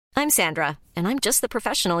I'm Sandra, and I'm just the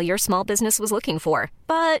professional your small business was looking for.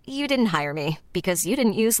 But you didn't hire me because you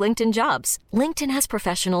didn't use LinkedIn Jobs. LinkedIn has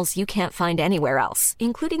professionals you can't find anywhere else,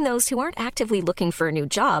 including those who aren't actively looking for a new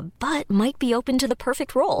job, but might be open to the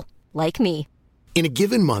perfect role, like me. In a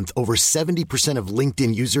given month, over 70% of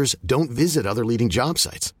LinkedIn users don't visit other leading job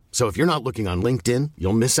sites. So if you're not looking on LinkedIn,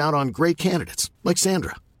 you'll miss out on great candidates like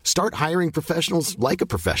Sandra. Start hiring professionals like a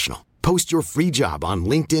professional. Post your free job on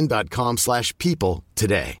linkedin.com/people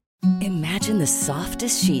today. Imagine the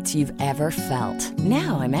softest sheets you've ever felt.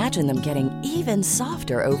 Now imagine them getting even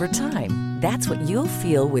softer over time. That's what you'll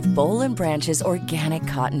feel with Boll & Branch's organic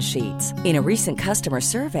cotton sheets. In a recent customer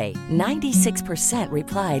survey, 96%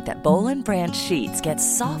 replied that Boll & Branch sheets get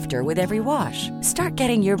softer with every wash. Start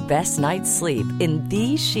getting your best night's sleep in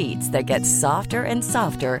these sheets that get softer and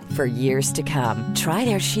softer for years to come. Try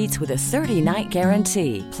their sheets with a 30-night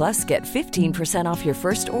guarantee. Plus, get 15% off your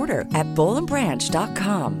first order at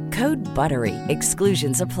bollandbranch.com. Code BUTTERY.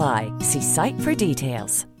 Exclusions apply. See site for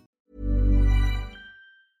details.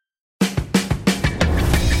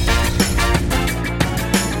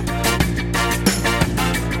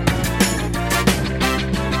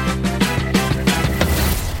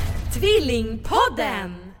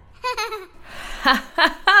 Tvillingpodden!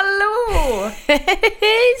 Hallå!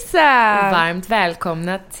 Hejsan! Varmt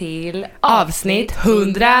välkomna till avsnitt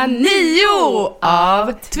 109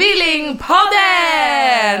 av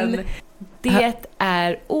Tvillingpodden! Det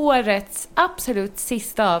är årets absolut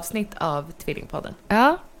sista avsnitt av Tvillingpodden.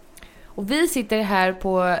 Ja. Och vi sitter här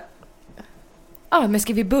på... men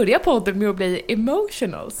ska vi börja podden med att bli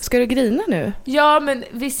emotionals? Ska du grina nu? Ja, men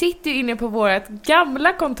vi sitter ju inne på vårt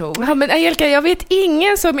gamla kontor. Ja, men Angelica, jag vet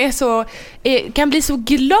ingen som är så kan bli så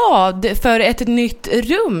glad för ett nytt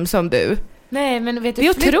rum som du. Nej, men vet du, det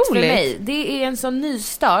är flytt otroligt. För mig, det är en sån ny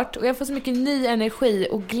start och jag får så mycket ny energi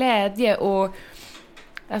och glädje och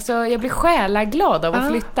alltså jag blir själaglad av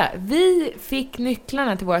att flytta. Vi fick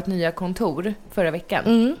nycklarna till vårt nya kontor förra veckan.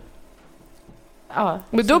 Mm. Ja,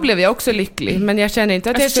 men då blev jag också lycklig, men jag känner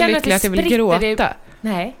inte att jag är så lycklig att jag vill gråta.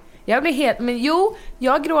 Nej, jag blir helt... Men jo,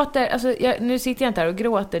 jag gråter... Alltså, nu sitter jag inte här och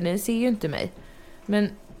gråter, ni ser ju inte mig. Men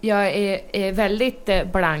jag är väldigt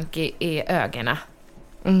blank i ögonen.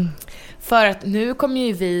 Mm. För att nu kommer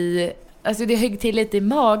ju vi... Alltså det högg till lite i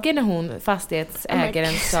magen när hon,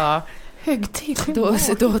 fastighetsägaren, sa... Högg till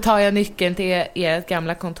då tar jag nyckeln till ert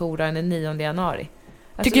gamla kontor den 9 januari.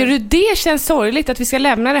 Alltså, tycker du det känns sorgligt att vi ska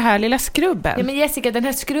lämna det här lilla skrubben? Ja, men Jessica, den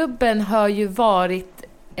här skrubben har ju varit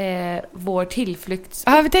vår tillflykts...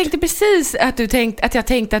 Ja, vi tänkte precis att jag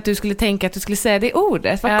tänkte att du skulle tänka att du skulle säga det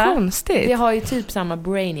ordet. Vad konstigt. Det har ju typ samma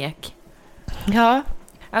brainiac. Ja.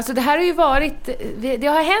 Alltså det här har ju varit... Det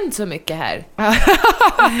har hänt så mycket här.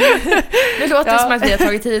 Det låter som att vi har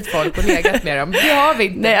tagit hit folk och legat med dem. Det har vi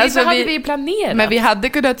inte. Nej, alltså det hade vi planerat. Men vi hade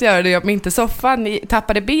kunnat göra det om inte soffan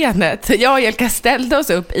tappade benet. Jag och Jelka ställde oss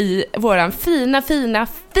upp i våran fina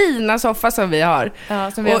soffa som vi har.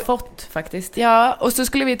 Ja, som vi har fått faktiskt. Ja, och så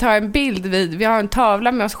skulle vi ta en bild vi har en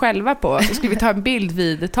tavla med oss själva på. Så skulle vi ta en bild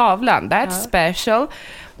vid tavlan. That's special.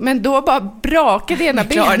 Men då bara brakade ena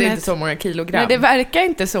benet. Klarade inte så många kilogram. Nej, det verkar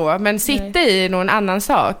inte så. Men sitta i någon annan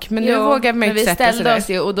sak. Men nu vågar man inte sätta sig där. Men vi ställde oss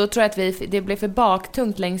ju och då tror jag att det blev för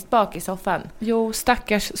baktungt längst bak i soffan. Jo,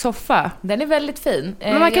 stackars soffa. Den är väldigt fin.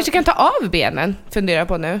 Men man kanske kan ta av benen, funderar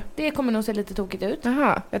på nu. Det kommer nog se lite tokigt ut.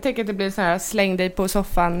 Jaha, jag tänker att det blir så här, släng dig på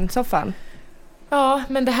soffan. Ja,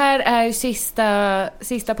 men det här är ju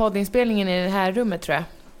sista poddinspelningen i det här rummet, tror jag.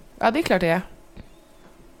 Ja, det är klart det är.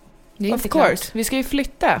 Of course, vi ska ju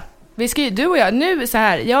flytta. Du och jag, nu så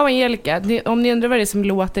här, jag och Angelica, om ni undrar vad det är som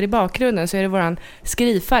låter i bakgrunden så är det våran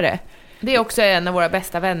skrivare. Det är också en av våra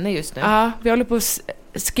bästa vänner just nu. Ja, vi håller på och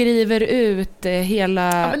skriver ut hela...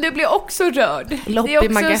 Ja, men du blir också rörd. Lopp i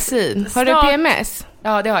magasin. Har du PMS?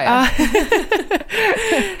 Ja, det har jag.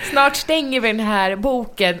 Snart stänger vi den här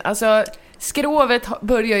boken. Alltså, skrovet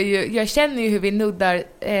börjar ju... Jag känner ju hur vi nuddar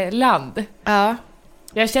land. Ja.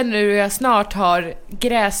 Jag känner hur jag snart har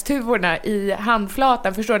grästuvorna i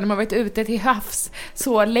handflatan. Förstår du, när man varit ute till havs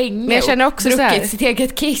så länge. Men jag känner också och druckit så här, sitt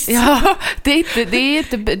eget kiss. Ja, det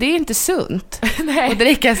är inte sunt. Nej. Och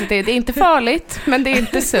dricka sig till. Det är inte farligt, men det är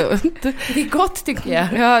inte sunt. Det är gott, tycker jag.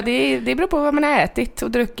 Ja, det beror på vad man har ätit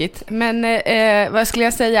och druckit. Men vad skulle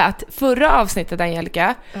jag säga? Att förra avsnittet,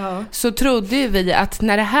 Angelica, så trodde ju vi att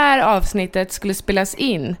när det här avsnittet skulle spelas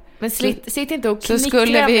in, men sitt inte och så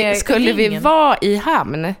skulle vi vara i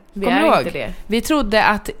hamn. Vi Kommer är ihåg? inte det. Vi trodde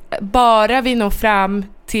att bara vi når fram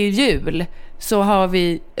till jul så har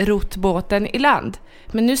vi rott båten i land.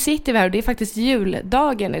 Men nu sitter vi här och det är faktiskt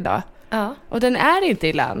juldagen idag. Ja. Och den är inte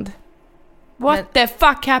i land. What the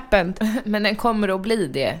fuck happened? Men den kommer att bli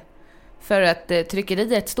det. För att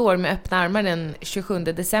tryckeriet står med öppna armar den 27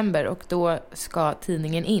 december och då ska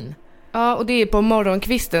tidningen in. Ja, och det är på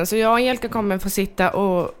morgonkvisten. Så jag och Angelica kommer få sitta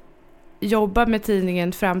och jobba med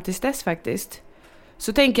tidningen fram tills dess faktiskt.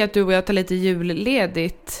 Så tänker jag att du och jag tar lite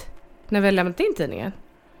julledigt när vi har lämnat in tidningen.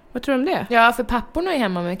 Vad tror du om det? Ja, för papporna är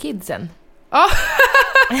hemma med kidsen. Ja.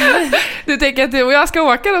 Du tänker att du och jag ska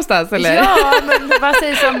åka någonstans, eller? Ja, men vad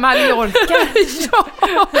sägs om Mallorca?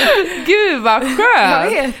 Ja, gud vad skönt. Jag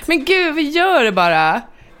vet. Men gud, vi gör det bara.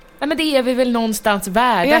 Ja, men det är vi väl någonstans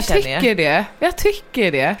värda, Jag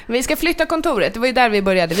tycker det. Vi ska flytta kontoret, det var ju där vi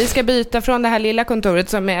började. Vi ska byta från det här lilla kontoret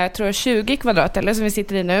som är, jag tror 20 kvadrat, eller som vi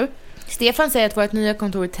sitter i nu. Stefan säger att vårt nya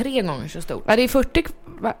kontor är 3 gånger så stort. Ja, det är 40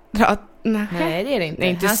 kvadrat. Nej, det är det inte. Nej,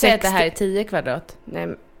 inte Han säger 60. att det här är 10 kvadrat. Nej,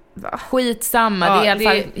 va? Skitsamma, Ja, det är i alla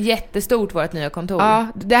fall jättestort vårt nya kontor. Ja,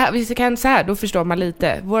 det här, vi kan så här, då förstår man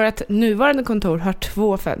lite. Vårt nuvarande kontor har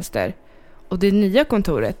 2 fönster. Och det nya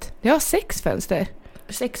kontoret, det har 6 fönster.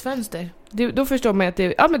 6 fönster. Då förstår man att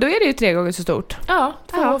det, ja, men då är det ju 3 gånger så stort. Ja,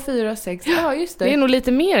 2, Ja. 4, 6. Ja, just det. Det är nog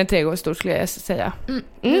lite mer än 3 gånger stort, skulle jag säga.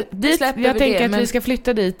 Dit, släpper jag vi tänker det, att men vi ska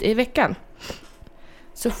flytta dit i veckan.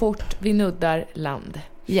 så fort vi nuddar land.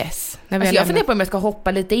 Yes. När vi Alltså har jag funderar på om jag ska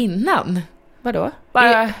hoppa lite innan. Vadå?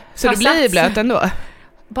 Bara Så ta det blir sats. blöt ändå?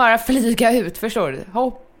 Bara flyga ut, förstår du?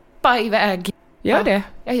 Hoppa iväg. Gör Ja. det.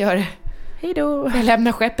 Jag gör det. Hej då. Jag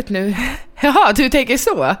lämnar skeppet nu. Jaha, du tänker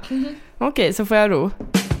så? Okej, så får jag ro.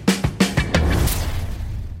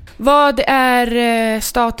 Vad är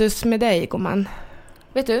status med dig, gumman?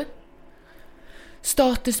 Vet du?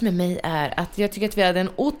 Status med mig är att jag tycker att vi hade en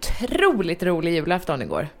otroligt rolig julafton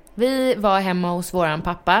igår. Vi var hemma hos våran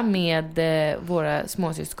pappa med våra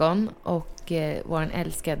småsyskon och våran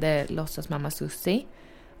älskade låtsasmamma Susie.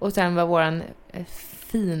 Och sen var våran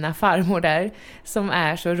fina farmor där som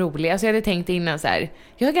är så rolig. Alltså jag hade tänkt innan så här.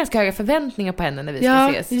 Jag har ganska höga förväntningar på henne när vi ska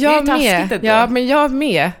ses. Jag det är med. taskigt ändå. Ja, men jag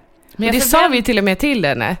med. Men Och det sa vi till och med till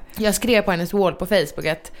henne. Jag skrev på hennes wall på Facebook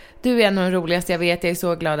att du är en av de roligaste jag vet. Jag är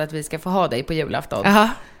så glad att vi ska få ha dig på julafton. Jaha.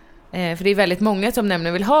 För det är väldigt många som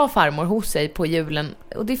nämligen vill ha farmor hos sig på julen.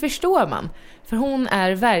 Och det förstår man. För hon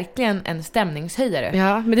är verkligen en stämningshöjare.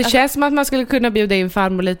 Ja, men det känns som att man skulle kunna bjuda in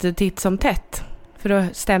farmor lite titt som tätt. För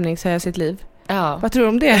att stämningshöja sitt liv. Ja. Vad tror du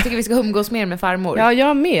om det? Jag tycker vi ska umgås mer med farmor. Ja,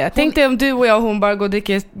 jag med. Tänk dig om du och hon bara går och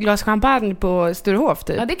dricker ett glas champagne på Sturehof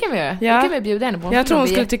typ. Ja, det kan vi göra. Ja. Det kan vi bjuda henne på. Jag tror hon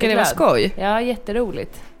skulle tycka det var skoj. Ja,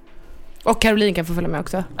 jätteroligt. Och Caroline kan få följa med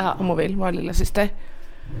också. Ja. Om hon vill, vår lilla syster.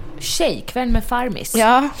 Tjejkväll med farmis.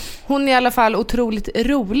 Ja, hon är i alla fall otroligt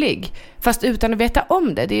rolig. Fast utan att veta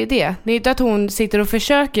om det, det är ju det. Det är inte att hon sitter och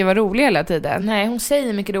försöker vara rolig hela tiden. Nej, hon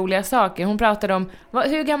säger mycket roliga saker. Hon pratade om,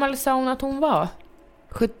 hur gammal sa hon att hon var?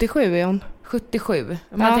 77 är hon. 77.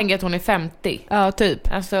 Man tänker att hon är 50. Ja,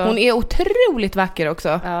 typ. Alltså, Hon är otroligt vacker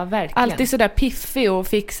också. ja, verkligen. Alltid sådär piffig och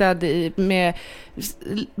fixad med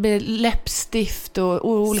läppstift och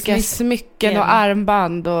olika smycken och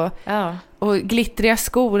armband och glittriga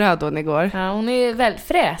skor hade hon igår. Ja, hon är väl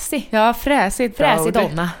fräsig. Ja, fräsigt. Fräsig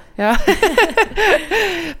donna. Ja.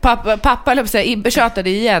 pappa Ibbe tjatade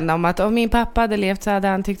igen om att om min pappa hade levt så hade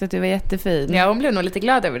han tyckt att du var jättefin. Ja, hon blev nog lite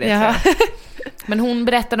glad över det. Ja. Tror jag. Men hon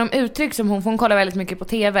berättade om uttryck som hon kollar väldigt mycket på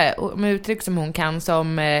TV. Och med uttryck som hon kan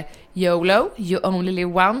som YOLO, you only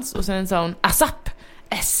live once. Och sen sa hon ASAP,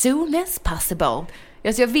 as soon as possible.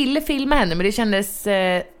 Alltså jag ville filma henne men det kändes...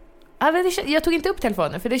 jag tog inte upp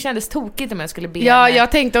telefonen för det kändes tokigt om jag skulle be Ja, henne.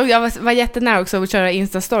 jag tänkte, och jag var jättenära också att köra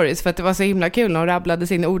Insta-stories för att det var så himla kul när hon rabblade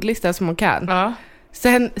sin ordlista som hon kan. Ja.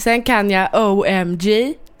 Sen kan jag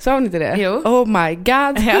OMG. Sa hon inte det? Jo. Oh my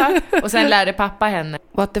god. Ja. Och sen lärde pappa henne.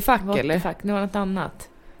 What the fuck, What eller? the fuck, det var något annat.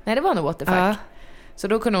 Nej, det var nog what the fuck. Ja. Så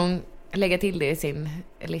då kunde hon lägga till det i sin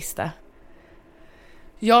lista.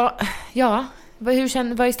 Ja. Vad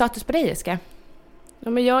är status på dig, Jessica? Ja,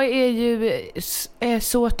 men jag är ju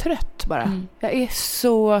så trött bara. Jag är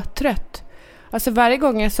så trött. Alltså varje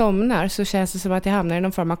gång jag somnar så känns det som att jag hamnar i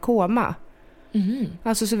någon form av koma.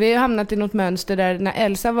 Alltså så vi har hamnat i något mönster där när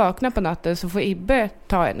Elsa vaknar på natten så får Ibbe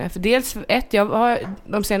ta henne. För dels jag har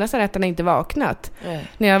de senaste nätterna inte vaknat.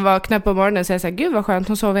 När jag vaknar på morgonen så är jag så här, gud vad skönt,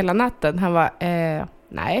 hon sov hela natten. Han var,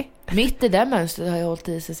 nej. Mitt i det mönstret har jag hållit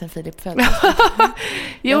i sig sen Filip föddes.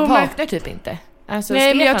 Jag vaknar typ inte. Alltså,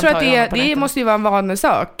 nej, men jag tror att det det måste ju vara en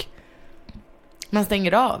vanesak. Man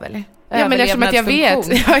stänger av, eller? Ja, men eftersom att jag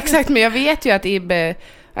vet. Ja, exakt, men jag vet ju att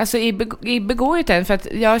Ibbe går ju till henne för att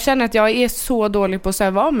jag känner att jag är så dålig på att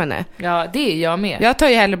söva om henne. Ja, det är jag med. Jag tar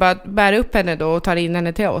ju hellre bara bära upp henne då och tar in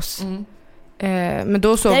henne till oss. Men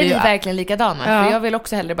då sover vi ju verkligen likadana. Ja. För jag vill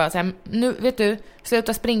också hellre bara säga, nu vet du,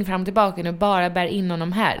 sluta spring fram och tillbaka nu, bara bär in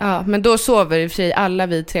honom här. Ja, men då sover i och för sig alla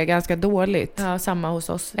vi tre ganska dåligt. Ja, samma hos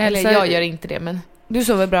oss. Elsa, eller jag gör inte det, men Du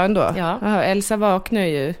sover bra ändå? Ja. Aha, Elsa vaknar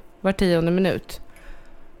ju var 10:e minut.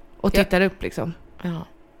 Och tittar upp liksom. Ja.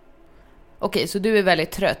 Okej, så du är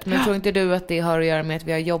väldigt trött. Men tror inte du att det har att göra med att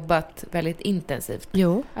vi har jobbat väldigt intensivt?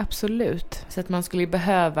 Jo, absolut. Så att man skulle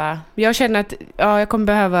behöva... Jag känner att jag kommer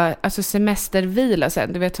behöva semestervila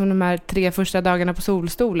sen. Du vet som de här 3 första dagarna på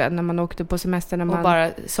solstolen när man åkte på semester. När man... Och bara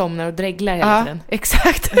somnar och dreglar hela tiden.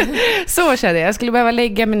 Exakt. Så kände jag. Jag skulle behöva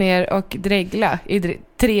lägga mig ner och dregla i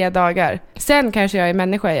 3 dagar. Sen kanske jag är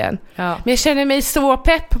människa igen. Ja. Men jag känner mig så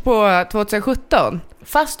pepp på 2017.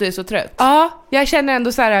 Fast du är så trött? Ja, jag känner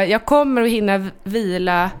ändå så här, jag kommer att hinna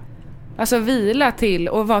vila till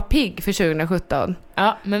och vara pigg för 2017.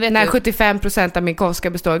 Ja, men vet när du, 75% av min kost ska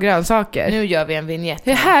bestå av grönsaker. Nu gör vi en vignett.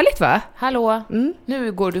 Det är härligt va? Hallå,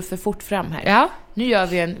 nu går du för fort fram här. Ja. Nu gör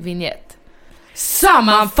vi en vignett.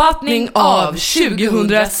 Sammanfattning av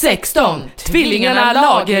 2016. Tvillingarna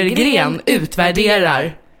Lagergren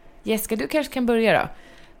utvärderar. Jessica, du kanske kan börja då.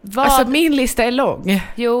 Alltså min lista är lång.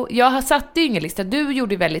 Jo, jag har satt ju ingen lista. Du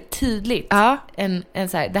gjorde väldigt tydligt en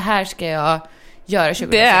så här, det här ska jag göra 2016.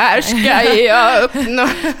 Det här ska jag uppnå.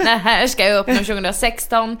 Det här ska jag uppnå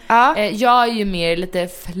 2016. Jag är ju mer lite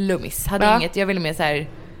flummis. Hade inget, jag ville mer så här.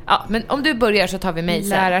 Ja, men om du börjar så tar vi mig sen.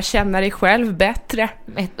 Lära känna dig själv bättre.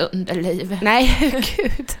 Ett underliv. Nej,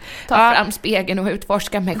 gud. Ta fram spegeln och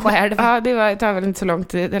utforska mig själv. Ja, det tar väl inte så lång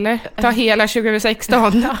tid, eller? Ta hela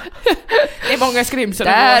 2016. Det är många skrymsel.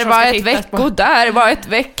 Där var ett veck och där var ett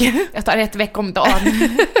veck. Jag tar ett veck om dagen.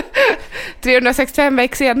 365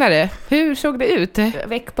 veck senare. Hur såg det ut?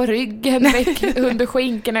 Veck på ryggen, veck under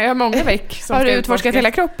skinkorna. Jag har många veck som har du utforskat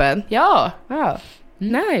hela kroppen? Ja.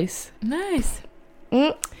 Nice.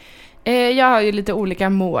 Mm. Jag har ju lite olika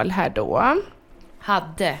mål här då.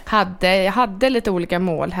 Jag hade lite olika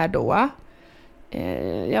mål här då.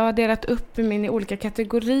 Jag har delat upp min i olika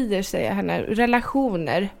kategorier, säger jag här nu.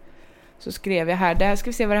 Relationer. Så skrev jag här. Där ska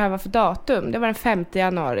vi se vad det här var för datum. Det var den 5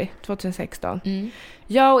 januari 2016.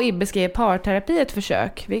 Jag och Ibbe skrev parterapi ett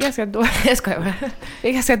försök. Vi är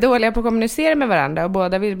ganska dåliga på att kommunicera med varandra och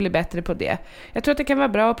båda vill bli bättre på det. Jag tror att det kan vara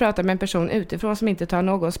bra att prata med en person utifrån som inte tar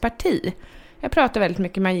någons parti. Jag pratar väldigt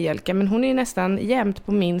mycket med Angelica, men hon är nästan jämt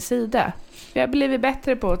på min sida. Vi har blivit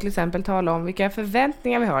bättre på att till exempel tala om vilka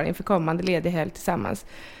förväntningar vi har inför kommande ledig helg tillsammans.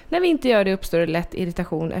 När vi inte gör det uppstår det lätt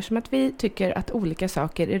irritation eftersom att vi tycker att olika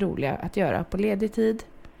saker är roliga att göra på ledig tid.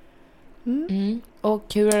 Och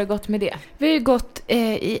hur har det gått med det? Vi har ju gått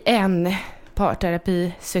i en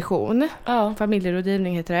parterapisession.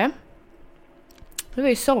 Familjerådgivning heter det. Det var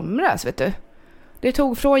ju somras, vet du. Det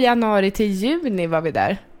tog från januari till juni var vi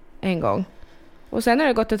där en gång. Och sen har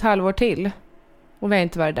det gått ett halvår till. Och vi har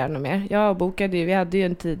inte varit där något mer. Jag bokade ju, vi hade ju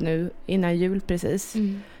en tid nu innan jul precis.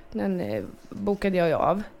 Den bokade jag ju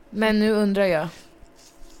av. Men nu undrar jag.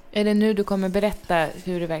 Är det nu du kommer berätta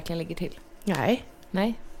hur det verkligen ligger till?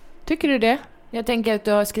 Nej. Tycker du det? Jag tänker att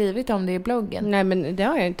du har skrivit om det i bloggen. Nej, men det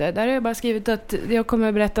har jag inte. Där har jag bara skrivit att jag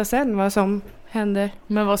kommer berätta sen vad som händer.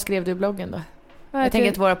 Men vad skrev du i bloggen då? Jag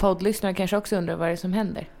tänker att våra poddlyssnare kanske också undrar vad det är som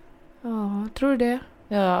händer. Ja, tror du det?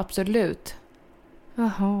 Ja, absolut.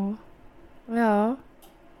 Jaha. Ja.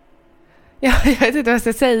 Jag vet inte vad jag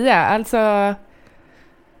ska säga. Alltså,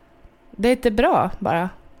 det är inte bra bara.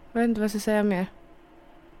 Jag vet inte vad jag ska säga mer.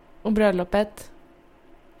 Och bröllopet?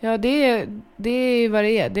 Ja, det är vad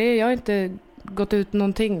det är. Jag har inte gått ut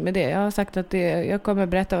någonting med det. Jag har sagt att jag kommer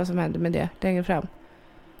berätta vad som händer med det längre fram.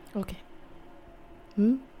 Okej.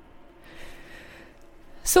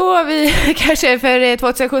 Så vi kanske för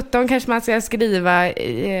 2017 kanske man ska skriva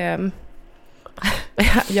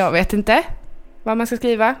jag vet inte vad man ska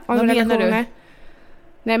skriva om vad relationer. Menar du?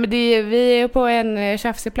 Nej, men vi är på en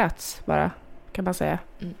tjafsig plats bara, kan man säga.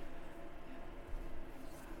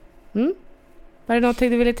 Var det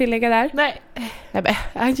någonting du ville tillägga där? Nej. Men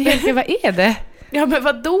Angelica, vad är det? Ja, men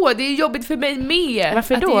vadå? Det är jobbigt för mig med.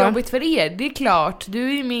 Varför då? Att det är jobbigt för er, det är klart.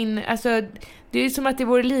 Du är min, alltså, det är som att det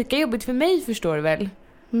vore lika jobbigt för mig, förstår du väl?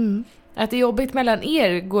 Att det är jobbigt mellan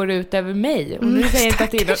er går ut över mig. Och nu säger inte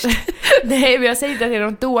att det är något, nej, jag säger inte att det är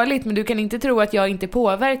något dåligt, men du kan inte tro att jag inte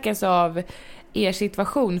påverkas av er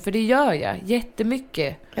situation, för det gör jag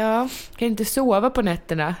jättemycket. Ja. Kan inte sova på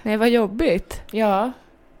nätterna. Nej, vad jobbigt. Ja.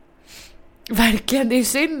 Verkligen, det är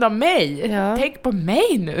synd om mig. Ja. Tänk på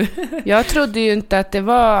mig nu. Jag trodde ju inte att det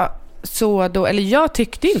var så dåligt, eller jag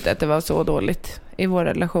tyckte inte att det var så dåligt i vår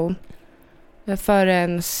relation.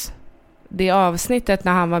 Förrän det avsnittet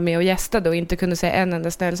när han var med och gästade och inte kunde säga en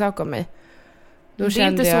enda snäll sak om mig. Då det är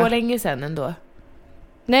inte så länge sedan ändå.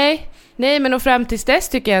 Nej, men och fram tills dess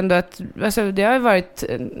tycker jag ändå att alltså, det har varit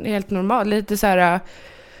helt normalt. Lite så här,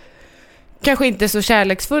 kanske inte så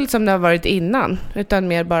kärleksfullt som det har varit innan, utan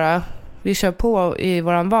mer bara vi kör på i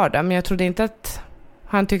våran vardag. Men jag trodde inte att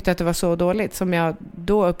han tyckte att det var så dåligt som jag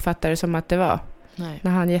då uppfattade som att det var. Nej.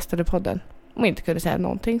 När han gästade podden. Och inte kunde säga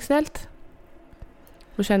någonting snällt.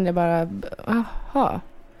 Då kände jag bara, aha.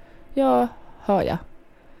 Ja, har jag.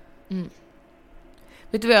 Mm.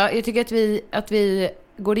 Vet du vad, jag tycker att vi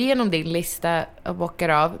går igenom din lista och bockar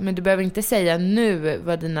av. Men du behöver inte säga nu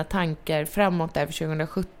vad dina tankar framåt är för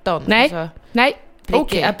 2017. Nej, alltså, nej.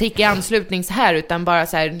 Okej. Prick i anslutning så här, utan bara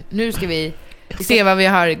så här, nu ska vi se vad vi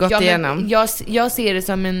har gått igenom. Jag ser det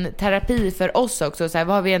som en terapi för oss också. Så här,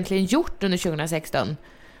 vad har vi egentligen gjort under 2016?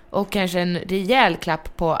 Och kanske en rejäl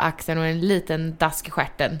klapp på axeln och en liten dask i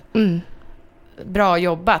stjärten. Mm. Bra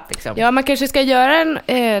jobbat liksom. Ja, man kanske ska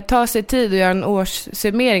göra ta sig tid och göra en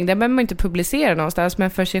årssummering. Det behöver man inte publicera någonstans,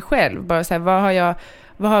 men för sig själv. Bara så här,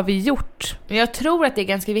 vad har vi gjort? Jag tror att det är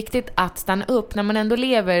ganska viktigt att stanna upp när man ändå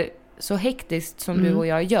lever så hektiskt som du och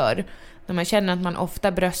jag gör. När man känner att man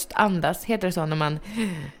ofta bröstandas. Heter det så när man...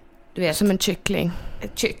 Du vet, som en kyckling.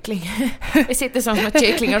 Kyckling. Vi sitter som små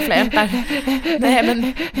kycklingar och flämtar. Nej,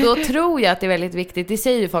 men då tror jag att det är väldigt viktigt. Det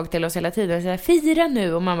säger ju folk till oss hela tiden. Så här, fira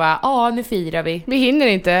nu. Och man bara, nu firar vi. Vi hinner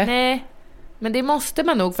inte. Nej, men det måste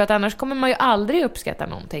man nog. För att annars kommer man ju aldrig uppskatta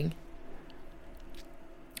någonting.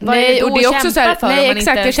 Nej, och det är också så här, nej,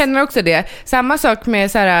 exakt, jag känner också det. Samma sak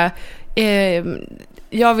med så här,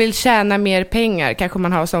 jag vill tjäna mer pengar, kanske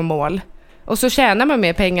man har som mål. Och så tjänar man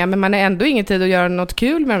mer pengar, men man har ändå ingen tid att göra något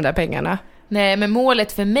kul med de där pengarna. Nej, men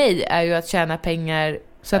målet för mig är ju att tjäna pengar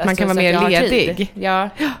så att man kan vara mer ledig. Ja.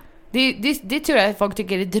 Det tror jag att folk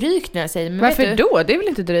tycker är drygt när jag säger. Men varför då? Det är väl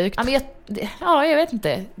inte drygt? Ja, jag vet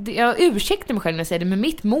inte. Jag ursäktar mig själv när jag säger det, men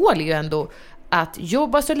mitt mål är ju ändå att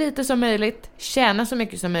jobba så lite som möjligt, tjäna så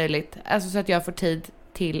mycket som möjligt, alltså så att jag får tid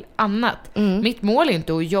till annat. Mitt mål är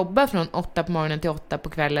inte att jobba från 8 på morgonen till 8 på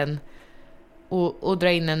kvällen och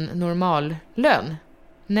dra in en normal lön.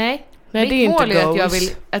 Nej, mitt mål är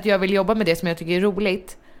att jag vill jobba med det som jag tycker är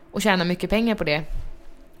roligt och tjäna mycket pengar på det.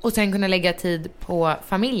 Och sen kunna lägga tid på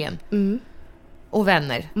familjen och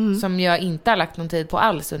vänner som jag inte har lagt någon tid på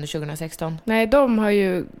alls under 2016. Nej, de har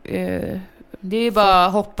ju... Det är ju bara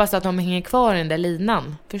att hoppas att de hänger kvar i den där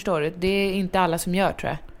linan. Förstår du? Det är inte alla som gör, tror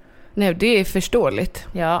jag. Nej, det är förståeligt.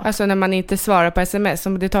 Ja. Alltså när man inte svarar på sms.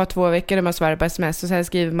 Om det tar 2 veckor när man svarar på sms och sen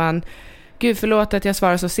skriver man Gud förlåt att jag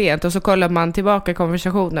svarar så sent. Och så kollar man tillbaka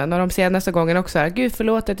konversationen. Och de senaste gången också här, Gud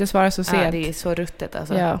förlåt att jag svarar så sent. Ja, det är så ruttet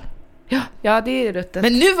alltså. Ja, det är ruttet.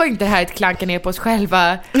 Men nu var inte det här ett klanka ner på oss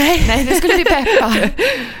själva. Nej, nu skulle vi peppa.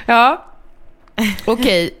 Ja.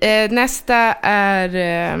 Okej, nästa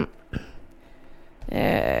är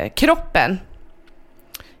kroppen.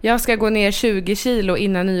 Jag ska gå ner 20 kilo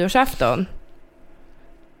innan nyårsafton.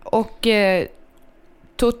 Och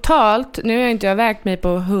totalt, nu har jag inte vägt mig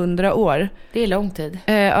på 100 år. Det är lång tid.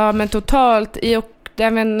 Ja, men totalt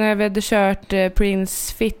även när vi hade kört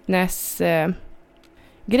Prince Fitness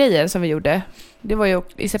grejen som vi gjorde. Det var ju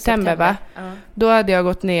i september. Va? Ja. Då hade jag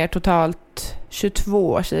gått ner totalt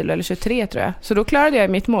 22 kilo eller 23 tror jag. Så då klarade jag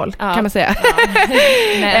mitt mål, kan man säga.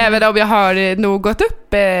 Ja. Även om jag har nog gått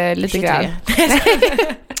upp lite 23. Grann.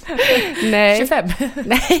 Nej. 25.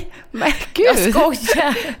 Nej, men gud. Jag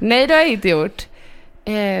skojar. Nej, det har jag inte gjort.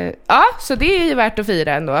 Ja, så det är ju värt att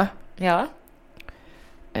fira ändå. Ja.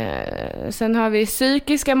 Sen har vi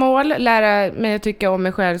psykiska mål. Lära mig att tycka om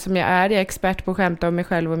mig själv som jag är. Jag är expert på att skämta om mig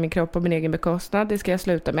själv och min kropp och min egen bekostnad. Det ska jag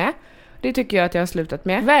sluta med. Det tycker jag att jag har slutat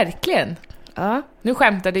med. Verkligen? Ja. Nu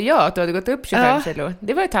skämtade jag att du hade gått upp 25 kilo.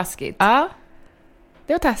 Det var ju taskigt. Ja,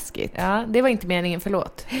 det var taskigt. Ja, det var inte meningen,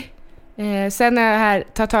 förlåt. Sen är jag här,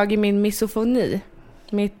 ta tag i min misofoni.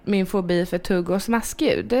 Min fobi för tugg och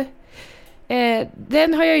smaskljud.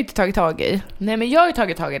 Den har jag inte tagit tag i. Nej, men jag har ju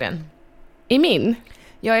tagit tag i den. I min?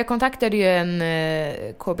 Ja, jag kontaktade ju en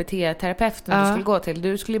KBT-terapeut som du skulle gå till.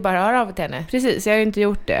 Du skulle ju bara höra av till henne. Precis, jag har ju inte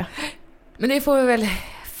gjort det. Men det får vi väl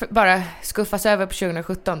bara skuffas över på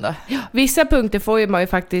 2017 då. Ja, vissa punkter får man ju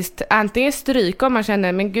faktiskt antingen stryka om man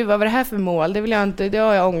känner, men gud vad var det här för mål? Det vill jag inte, det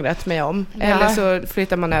har jag ångrat mig om. Ja. Eller så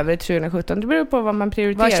flyttar man över till 2017. Det beror på vad man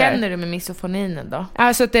prioriterar. Vad känner du med misofoninen då?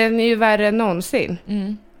 Alltså att den är ju värre än någonsin.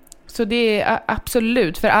 Så det är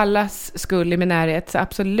absolut, för allas skull i min närhet, så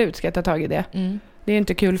absolut ska jag ta tag i det. Det är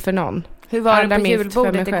inte kul för någon. Hur var det på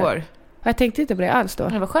julbordet igår? Jag tänkte inte på det alls då.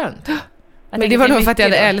 Det var skönt. Men det var nog för att jag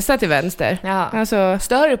hade Elsa till vänster. Ja. Alltså,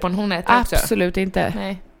 stör du på en hon äter också? Absolut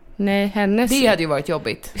inte. Nej, hennes... Det hade ju varit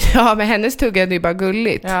jobbigt. Ja, men hennes tugga är ju bara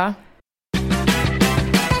gulligt. Ja.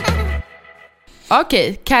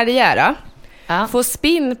 Okej, karriär. Ja. Få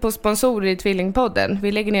spinn på sponsorer i Tvillingpodden.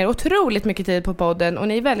 Vi lägger ner otroligt mycket tid på podden och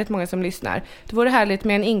ni är väldigt många som lyssnar. Det vore härligt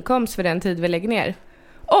med en inkomst för den tid vi lägger ner.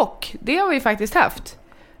 Och det har vi faktiskt haft.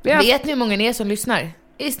 Vet ni hur många ni är som lyssnar?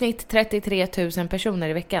 I snitt 33 000 personer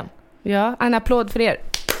i veckan. Ja, en applåd för er.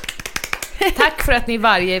 Tack för att ni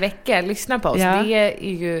varje vecka lyssnar på oss. Ja. Det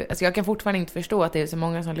är ju, alltså jag kan fortfarande inte förstå att det är så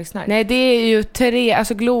många som lyssnar. Nej, det är ju 3,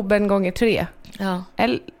 alltså Globen gånger 3. Ja.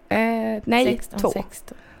 Nej, 16, 2.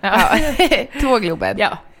 16. Ja. 2 Globen.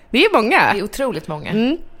 Ja. Det är många. Det är otroligt många.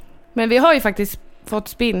 Mm. Men vi har ju faktiskt fått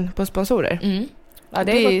spinn på sponsorer. Mm. Ja,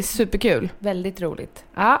 det är superkul. Väldigt roligt.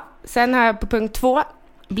 Ja, sen har jag på punkt 2.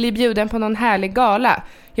 Bli bjuden på någon härlig gala.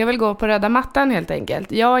 Jag vill gå på röda mattan helt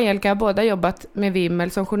enkelt. Jag och Angelica har båda jobbat med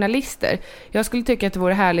Vimmel som journalister. Jag skulle tycka att det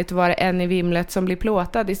vore härligt att vara en i Vimlet som blir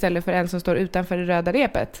plåtad istället för en som står utanför det röda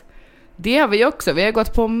repet. Det har vi också. Vi har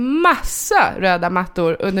gått på massa röda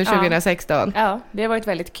mattor under 2016. Ja, det har varit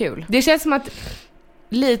väldigt kul. Det känns som att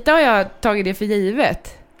lite har jag tagit det för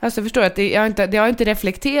givet. Alltså förstår att jag har inte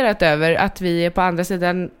reflekterat över att vi är på andra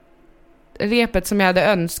sidan repet som jag hade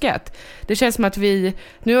önskat. Det känns som att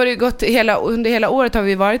nu har det gått under hela året har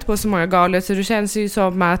vi varit på så många galor, så det känns ju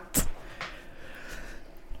som att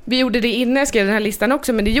vi gjorde det innan jag skrev den här listan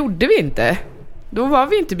också, men det gjorde vi inte. Då var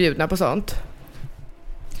vi inte bjudna på sånt.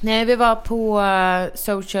 Nej, vi var på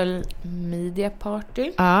social media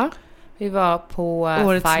party. Ja. Vi var på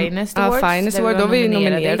Finest Awards. Awards. Finest Awards, då var vi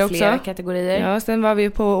nominerade också. Flera kategorier. Ja, sen var vi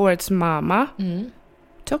på Årets mamma. Mm.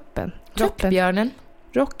 Toppen.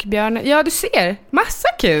 Rockbjörnen. Ja, du ser. Massa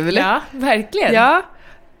kul. Ja, verkligen. Ja.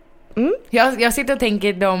 Mm. Jag sitter och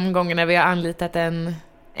tänker de gångerna vi har anlitat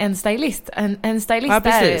en stylist. En stylist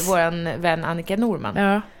är våran vän Annika Norman.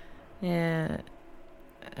 Ja.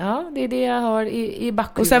 Ja, det är det jag har i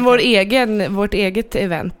backen. Och sen vårt eget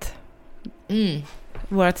event. Mm.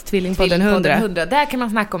 Vårt Tvillingpodden 100. Där kan man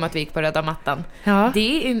snacka om att vi gick på röda mattan. Ja.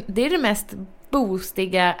 Det är det mest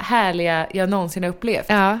boostiga, härliga jag någonsin har upplevt.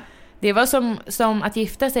 Ja. Det var som att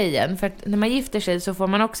gifta sig igen. För att när man gifter sig så får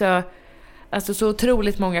man också alltså, så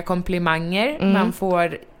otroligt många komplimanger. Mm. Man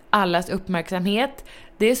får allas uppmärksamhet.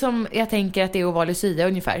 Det är som jag tänker att det är att vara Lucia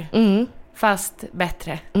ungefär. Mm. Fast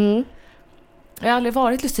bättre. Mm. Jag har aldrig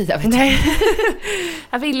varit Lucia, vet Nej.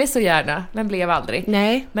 Jag ville så gärna, men blev aldrig.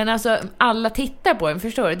 Nej. Men alltså, alla tittar på en,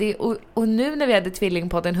 förstår du? Det, och nu när vi hade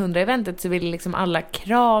Tvillingpodden 100-eventet så ville liksom alla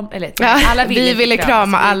alla vi ville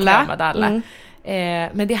krama alla. Mm.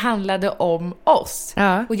 Men det handlade om oss.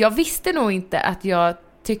 Ja. Och jag visste nog inte att jag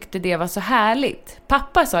tyckte det var så härligt.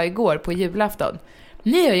 Pappa sa igår på julafton: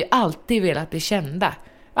 ni har ju alltid velat bli kända.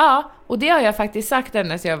 Ja, och det har jag faktiskt sagt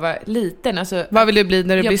ända sedan jag var liten. Alltså, vad vill du bli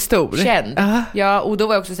när du blir stor? Känd. Ja, och då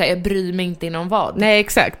var jag också så här, jag bryr mig inte inom vad. Nej,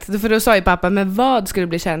 exakt. För då sa ju pappa, men vad ska du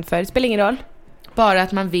bli känd för? Det spelar ingen roll. Bara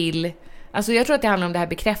att man vill. Alltså jag tror att det handlar om det här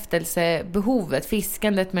bekräftelsebehovet,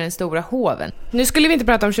 fiskandet med den stora hoven. Nu skulle vi inte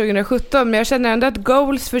prata om 2017, men jag känner ändå att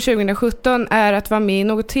goals för 2017 är att vara med i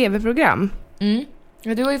något tv-program. Mm.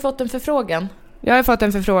 Ja, du har ju fått en förfrågan. Jag har fått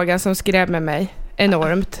en förfrågan som skrämmer mig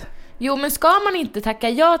enormt. Jo, men ska man inte tacka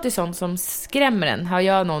ja till sånt som skrämmer en, har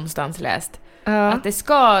jag någonstans läst. Att det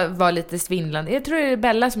ska vara lite svindlande. Jag tror det är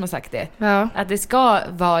Bella som har sagt det. Ja. Att det ska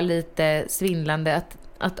vara lite svindlande.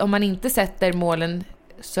 Att om man inte sätter målen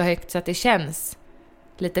så högt så att det känns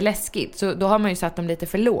lite läskigt, så då har man ju satt dem lite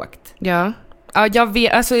för lågt. Ja, jag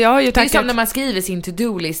vet, alltså jag har ju tackat... Det är som när man skriver sin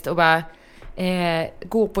to-do-list och bara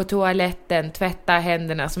gå på toaletten, tvätta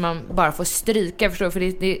händerna, så man bara får stryka, förstår, för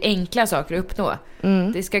det är enkla saker att uppnå.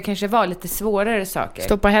 Mm. Det ska kanske vara lite svårare saker.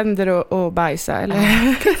 Stoppa händer och bajsa, eller?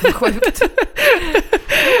 Sjukt.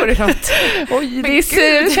 Var det något? Oj,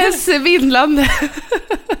 det känns vindlande.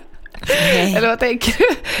 Nej. Eller vad tänker du?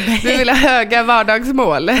 Nej. Du vill ha höga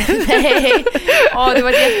vardagsmål. Nej. Det var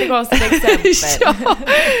ett jättekonstigt exempel. Ja.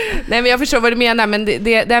 Nej, men jag förstår vad du menar. Men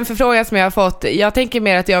den förfrågan som jag har fått, jag tänker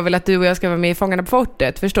mer att jag vill att du och jag ska vara med i Fångarna på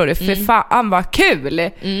fortet. Förstår du? För fan vad kul.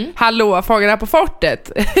 Hallå, Fångarna på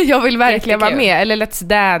fortet. Jag vill verkligen vara med. Eller Let's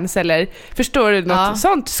Dance. Eller, förstår du, något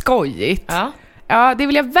sånt skojigt. Ja. Ja, det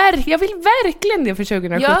vill jag vill verkligen det för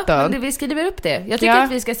 2017. Ja, men vi skriver upp det. Jag tycker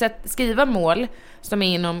att vi ska skriva mål som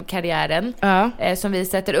är inom karriären, som vi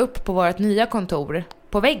sätter upp på vårt nya kontor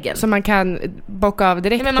på väggen. Som man kan bocka av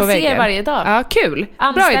direkt på väggen. Man ser varje dag. Ja, kul.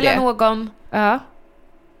 Anställa någon. Ja.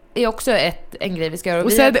 Är också en grej vi ska göra.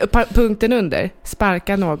 Och sen punkten under,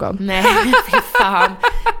 sparka någon. Nej, fy fan.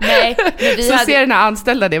 Nej, men vi ser den här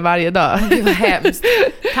anställda det varje dag. Det var hemskt.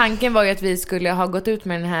 Tanken var ju att vi skulle ha gått ut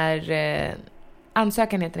med den här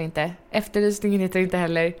ansökan heter det inte. Efterlysningen heter det inte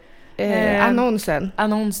heller.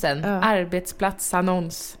 Annonsen. Ja.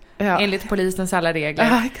 Arbetsplatsannons. Ja. Enligt polisens alla regler.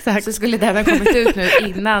 Ja, exakt. Så skulle den ha kommit ut nu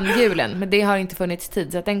innan julen. Men det har inte funnits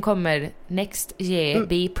tid. Så att den kommer next year.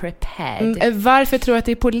 Be prepared. Varför tror du att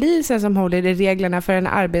det är polisen som håller i reglerna för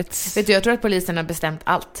en Vet du, jag tror att polisen har bestämt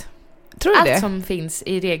allt. Tror du allt det? som finns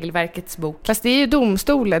i regelverkets bok. Fast det är ju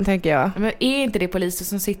domstolen, tänker jag. Men är inte det poliser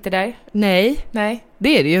som sitter där? Nej,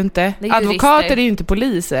 det är det ju inte. Det är Advokater är ju inte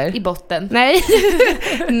poliser. I botten. Nej,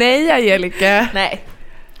 nej Angelica. Nej.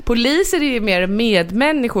 Poliser är ju mer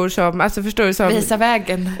medmänniskor som, alltså förstår du, som Visa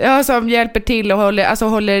vägen. Ja, som hjälper till och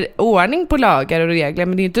håller ordning på lagar och regler,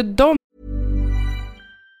 men det är inte de.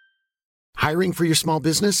 Hiring for your small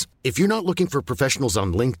business? If you're not looking for professionals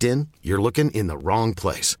on LinkedIn, you're looking in the wrong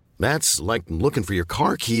place. That's like looking for your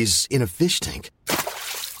car keys in a fish tank.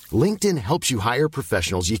 LinkedIn helps you hire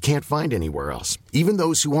professionals you can't find anywhere else, even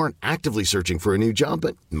those who aren't actively searching for a new job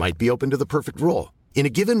but might be open to the perfect role. In a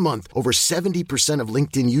given month, over 70% of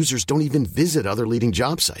LinkedIn users don't even visit other leading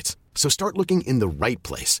job sites. So start looking in the right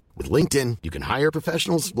place. With LinkedIn, you can hire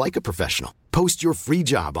professionals like a professional. Post your free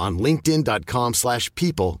job on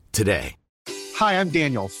linkedin.com/people today. Hi, I'm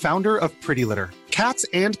Daniel, founder of Pretty Litter. Cats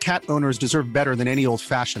and cat owners deserve better than any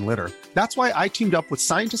old-fashioned litter. That's why I teamed up with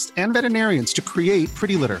scientists and veterinarians to create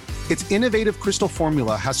Pretty Litter. Its innovative crystal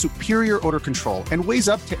formula has superior odor control and weighs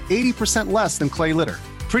up to 80% less than clay litter.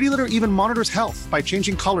 Pretty Litter even monitors health by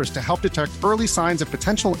changing colors to help detect early signs of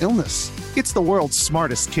potential illness. It's the world's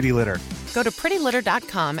smartest kitty litter. Go to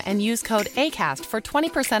prettylitter.com and use code ACAST for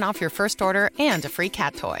 20% off your first order and a free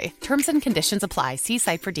cat toy. Terms and conditions apply. See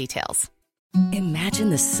site for details. Imagine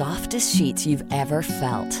the softest sheets you've ever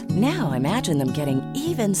felt. Now imagine them getting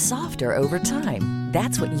even softer over time.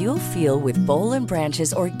 That's what you'll feel with Boll &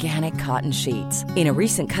 Branch's organic cotton sheets. In a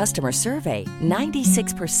recent customer survey,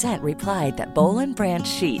 96% replied that Boll & Branch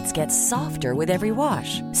sheets get softer with every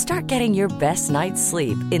wash. Start getting your best night's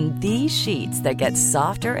sleep in these sheets that get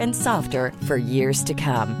softer and softer for years to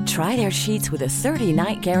come. Try their sheets with a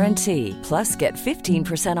 30-night guarantee. Plus, get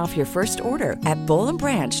 15% off your first order at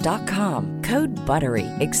bollandbranch.com. Code BUTTERY.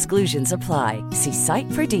 Exclusions apply. See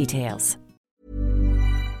site for details.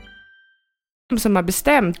 Som har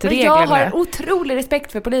bestämt men reglerna. jag har otrolig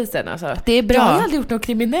respekt för polisen. Alltså. Det är bra. Jag har aldrig gjort något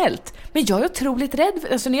kriminellt. Men jag är otroligt rädd.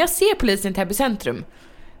 Alltså, när jag ser polisen i Täby centrum,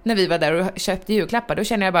 när vi var där och köpte julklappar, då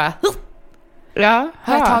känner jag bara... Ja,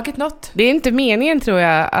 har jag tagit något? Det är inte meningen, tror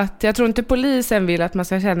jag. Jag tror inte polisen vill att man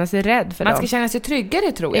ska känna sig rädd för dem. Man ska känna sig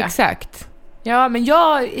tryggare, tror jag. Exakt. Ja, men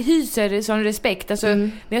jag hyser sån respekt. Alltså,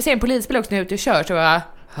 när jag ser en polisbil också när jag är ute och kör, så bara...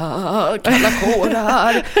 kalla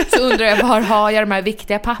kårar. Så undrar jag, var har jag de här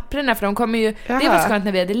viktiga papperna? För de kommer ju... Jaha. Det var skönt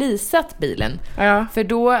när vi hade leasat bilen. Ja. För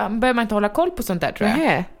då behöver man inte hålla koll på sånt där, tror jag.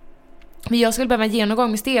 Nähä. Men jag skulle behöva en genomgång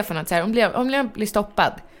med Stefan att så här, om jag blir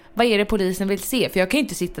stoppad, vad är det polisen vill se? För jag kan ju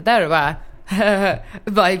inte sitta där och bara...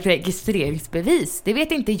 vad är registreringsbevis? Det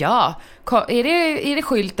vet inte jag. Är det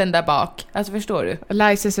skylten där bak? Alltså, förstår du?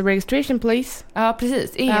 License and registration, please. Ja,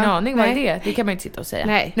 precis. Ingen aning vad är det. Det kan man inte sitta och säga.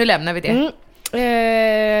 Nej. Nu lämnar vi det.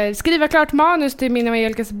 Skriva klart manus till min och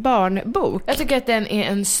Angelicas barnbok. Jag tycker att den är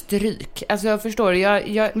en stryk. Alltså, jag förstår.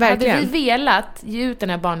 Verkligen. Hade vi velat ge ut den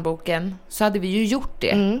här barnboken, så hade vi ju gjort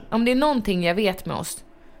det. Om det är någonting jag vet med oss,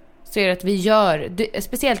 så är det att vi gör,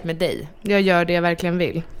 speciellt med dig. Jag gör det jag verkligen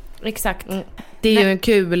vill. Exakt. Det är ju en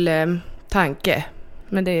kul tanke,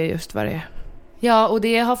 men det är just vad det är. Ja, och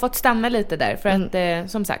det har fått stanna lite där. För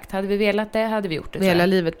att, som sagt, hade vi velat det, hade vi gjort det. Hela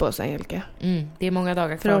livet på sig, Angelica. Det är många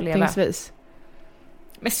dagar kvar att leva. Förhoppningsvis.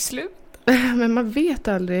 Men slut. Men man vet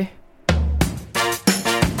aldrig.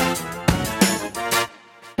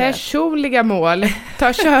 Personliga mål.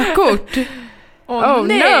 Ta körkort. Oh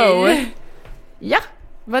nej. No. Ja.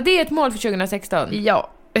 Var det ett mål för 2016? Ja.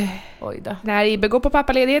 Oj då. När Ibe går på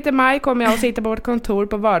pappaledighet i maj kommer jag att sitta på vårt kontor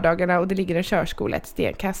på vardagarna, och det ligger en körskola ett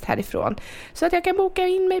stenkast härifrån. Så att jag kan boka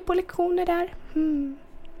in mig på lektioner där.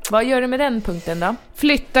 Vad gör du med den punkten då?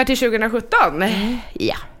 Flyttar till 2017.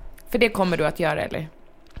 Ja. För det kommer du att göra, eller?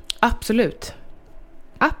 Absolut.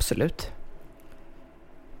 Absolut.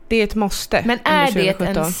 Det är ett måste. Men är det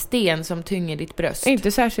en sten som tynger ditt bröst?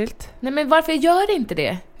 Inte särskilt. Nej, men varför gör det inte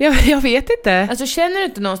det? Jag vet inte. Alltså, känner du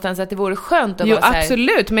inte någonstans att det vore skönt att vara så här...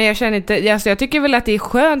 absolut, men jag känner inte... Alltså, jag tycker väl att det är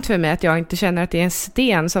skönt för mig att jag inte känner att det är en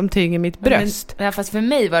sten som tynger mitt bröst. Men, fast för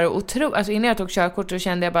mig var det otroligt... Alltså, innan jag tog körkort så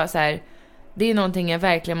kände jag bara så här... Det är någonting jag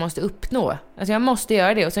verkligen måste uppnå. Alltså, jag måste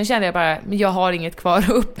göra det. Och sen kände jag bara, men jag har inget kvar att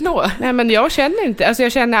uppnå. Nej, men jag känner inte. Alltså,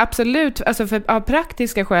 jag känner absolut, alltså, av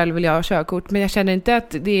praktiska skäl vill jag ha körkort. Men jag känner inte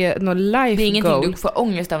att det är någon life goal. Det är ingenting du får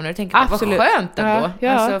ångest av när du tänker på. Vad skönt ändå.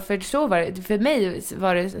 Ja. Alltså, för så var det. För mig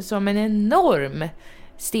var det som en enorm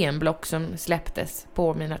stenblock som släpptes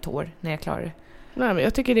på mina tår när jag klarade det. Nej, men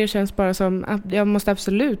jag tycker det känns bara som att jag måste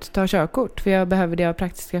absolut ta körkort. För jag behöver det av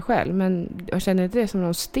praktiska skäl. Men jag känner inte det som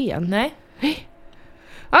någon sten. Nej.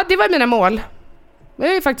 Ja, det var mina mål. Jag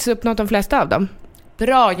har ju faktiskt uppnått de flesta av dem.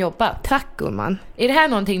 Bra jobbat. Tack, gumman. Är det här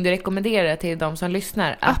någonting du rekommenderar till de som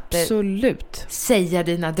lyssnar? Att absolut. Säga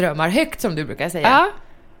dina drömmar högt, som du brukar säga.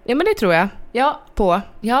 Ja, men det tror jag. Ja. På.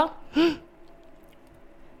 Ja.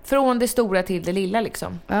 Från det stora till det lilla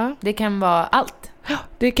liksom. Ja. Det kan vara allt.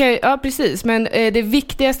 Ja, precis. Men det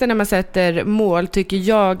viktigaste när man sätter mål tycker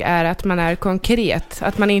jag är att man är konkret.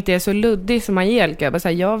 Att man inte är så luddig som Angelica. Bara så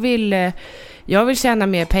här, jag vill tjäna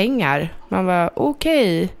mer pengar. Man var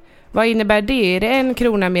okej. Vad innebär det? Är det 1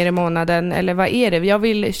 krona mer i månaden? Eller vad är det?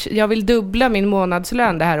 Jag vill dubbla min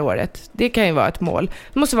månadslön det här året. Det kan ju vara ett mål.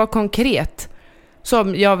 Det måste vara konkret.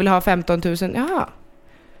 Som jag vill ha 15 000. Jaha,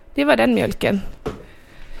 det var den mjölken.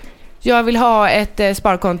 Jag vill ha ett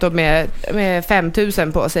sparkonto med 5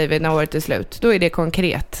 000 på sig när året är slut. Då är det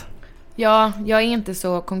konkret. Ja, jag är inte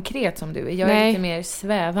så konkret som du är. Jag är lite mer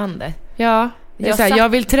svävande. Ja, jag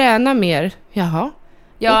vill träna mer. Jaha.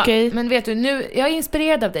 Ja, okay. Men vet du, nu, jag är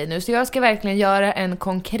inspirerad av dig nu. Så jag ska verkligen göra en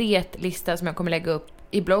konkret lista som jag kommer lägga upp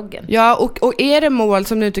i bloggen. Ja, och är det mål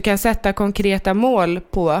som du inte kan sätta konkreta mål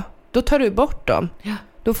på, då tar du bort dem. Ja.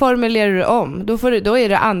 Då formulerar du om. Då är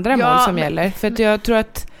det andra mål som gäller. För att jag tror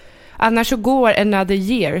att annars så går another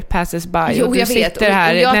year passes by. Jo, och du sitter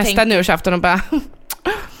här nästa nyårsafton och bara...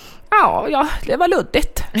 Ja, det var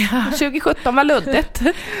luddigt. 2017 var luddigt.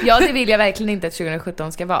 Ja, det vill jag verkligen inte att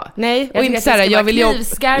 2017 ska vara. Nej, och inte så här, jag vill jobba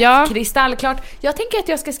knivskarpt, kristallklart. Jag tänker att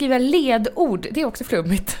jag ska skriva ledord. Det är också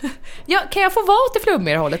flummigt. Ja, kan jag få vara åt det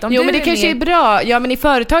flummigare hållet? Jo, men det kanske är bra. Ja, men i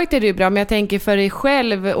företaget är det ju bra. Men jag tänker för dig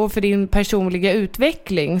själv och för din personliga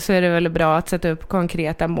utveckling så är det väl bra att sätta upp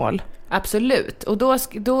konkreta mål. Absolut. Och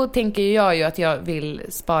då tänker jag ju att jag vill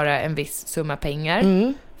spara en viss summa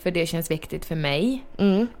pengar. För det känns viktigt för mig.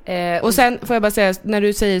 Och sen får jag bara säga, när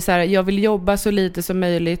du säger så här, jag vill jobba så lite som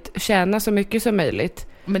möjligt, tjäna så mycket som möjligt.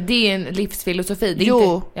 Men det är en livsfilosofi. Det är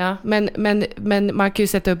jo, inte, ja. men man kan ju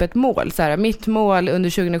sätta upp ett mål. Så här, mitt mål under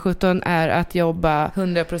 2017 är att jobba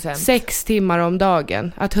 100%. 6 timmar om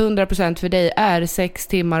dagen. Att 100% för dig är 6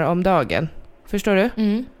 timmar om dagen. Förstår du?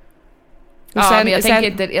 Och sen,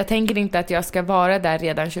 men jag tänker inte att jag ska vara där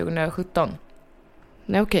redan 2017.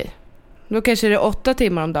 Nej, okej. Då kanske det är 8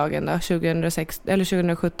 timmar om dagen då, 2006 eller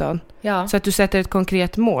 2017. Ja. Så att du sätter ett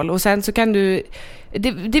konkret mål. Och sen så kan du...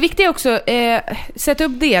 Det viktiga är också sätta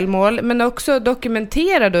upp delmål, men också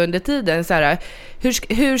dokumentera då under tiden. Så här,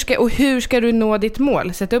 hur ska du nå ditt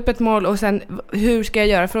mål? Sätta upp ett mål och sen hur ska jag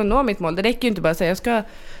göra för att nå mitt mål? Det räcker ju inte bara att säga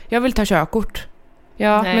jag vill ta körkort.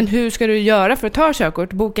 Ja, men hur ska du göra för att ta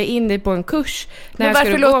körkort? Boka in dig på en kurs. Men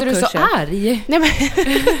varför låter du så arg? Nej, men...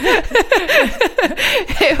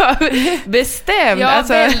 ja, bestämd. Ja,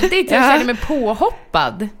 alltså, väldigt. Jag känner mig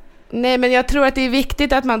påhoppad. Nej, men jag tror att det är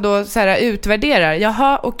viktigt att man då så här, utvärderar.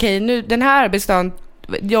 Jaha, okej, nu den här arbetsdagen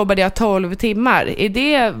jobbade jag 12 timmar.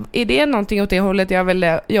 Är det någonting åt det hållet jag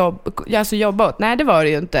vill jobba åt? Nej, det var det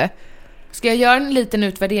ju inte. Ska jag göra en liten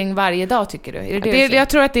utvärdering varje dag, tycker du? Är det jag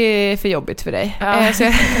tror att det är för jobbigt för dig. Ja. Så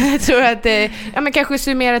jag tror att men kanske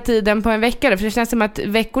summera tiden på en vecka. För det känns som att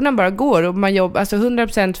veckorna bara går. Och man jobbar, alltså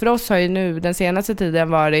 100% för oss har ju nu den senaste tiden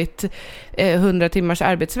varit 100 timmars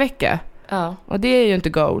arbetsvecka. Ja. Och det är ju inte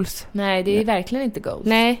goals. Nej, det är verkligen inte goals.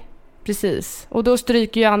 Nej, precis. Och då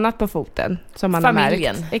stryker ju annat på foten. Som man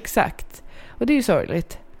familjen. Har märkt. Exakt. Och det är ju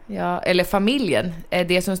sorgligt. Ja, eller familjen.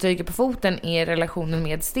 Det som stryker på foten är relationen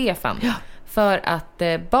med Stefan. Ja. För att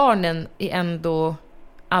barnen är ändå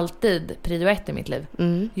alltid prio 1 i mitt liv.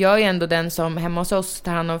 Jag är ändå den som hemma hos oss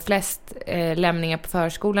tar hand om flest lämningar på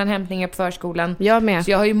förskolan, hämtningar på förskolan. Jag med.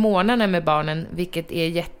 Så jag har ju månader med barnen, vilket är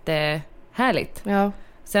jättehärligt. Ja.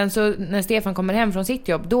 Sen så när Stefan kommer hem från sitt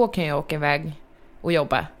jobb, då kan jag åka iväg och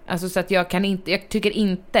jobba. Alltså så att jag tänker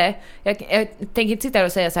inte sitta där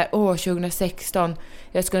och säga så här: 2016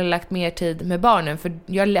 jag skulle ha lagt mer tid med barnen, för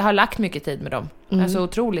jag har lagt mycket tid med dem. Alltså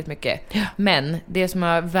otroligt mycket. Ja. Men det som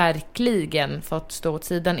har verkligen fått stå åt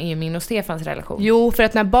sidan är ju min och Stefans relation. Jo, för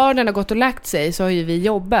att när barnen har gått och lagt sig så har ju vi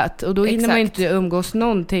jobbat, och då hinner man inte umgås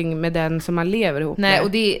någonting med den som man lever ihop med. Nej,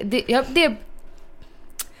 och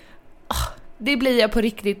det blir jag på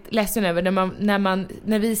riktigt ledsen över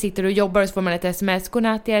när vi sitter och jobbar och så får man ett sms: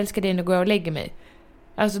 godnatt, jag älskar dig, nu går jag och lägger mig.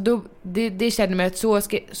 Alltså då, det känner mig att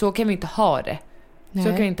så kan vi inte ha det. Nej. Så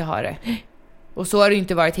kan vi inte ha det. Och så har det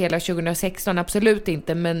inte varit hela 2016, absolut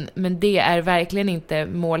inte. Men det är verkligen inte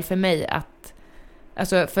mål för mig att...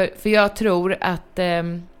 Alltså för jag tror att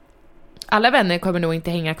alla vänner kommer nog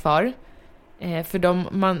inte hänga kvar.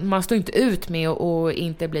 För man står inte ut med att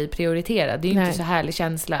inte bli prioriterad. Det är ju inte så härlig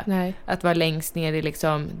känsla. Nej. Att vara längst ner i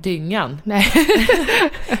liksom dyngan. Nej.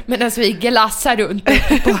 Men alltså vi glassar runt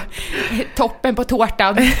på toppen på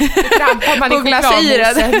tårtan. Trampar man i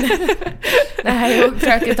chokladmosen. Nej, och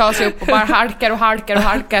försöker ta sig upp och bara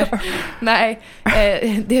halkar. Nej,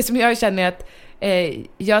 det som jag känner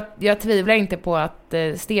är att jag tvivlar inte på att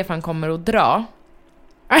Stefan kommer att dra.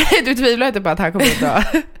 Du tvivlar inte på att han kommer att dra?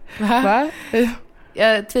 Va?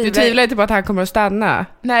 Du tvivlar inte på att han kommer att stanna?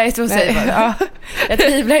 Nej, så säger man. Ja. Jag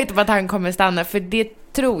tvivlar inte på att han kommer att stanna, för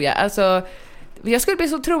det tror jag. Alltså, jag skulle bli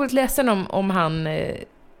så otroligt ledsen om han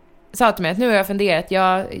sa till mig att nu har jag funderat.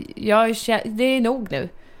 Det är nog nu.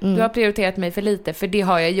 Du har prioriterat mig för lite, för det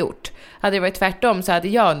har jag gjort. Hade det varit tvärtom så hade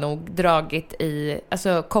jag nog dragit i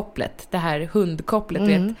kopplet, det här hundkopplet,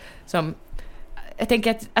 vet, som... Jag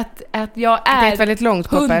tänker att jag är... Det är ett väldigt långt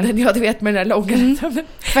koppel. Hunden, ja, du vet, med den där långa...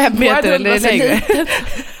 5 meter eller längre.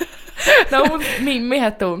 Mimmi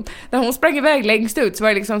hette hon. När hon sprang iväg längst ut så var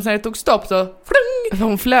det liksom så när det tog stopp så... För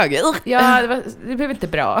hon flög. Ja, det blev inte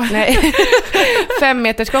bra. Nej. 5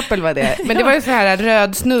 meters koppel var det. Men det var ju så här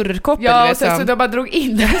röd snurrkoppel. Ja, vet, så de bara drog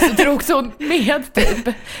in så drogs hon med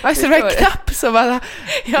typ. Alltså det var en knapp så bara...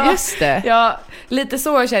 Ja, just det. Ja, lite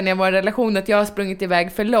så känner jag vår relation, att jag har sprungit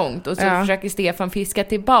iväg för långt och så försöker Stefan fiska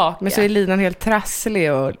tillbaka. Men så är linan helt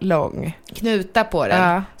trasslig och lång. Knuta på den.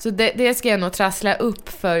 Ja. Så det ska jag nog trassla upp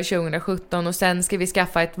för 2017 och sen ska vi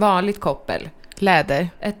skaffa ett vanligt koppel. Läder.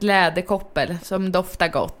 Ett läderkoppel som doftar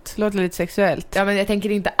gott. Låter lite sexuellt. Ja, men jag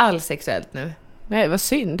tänker inte alls sexuellt nu. Nej, vad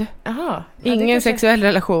synd. Jaha. Ingen sexuell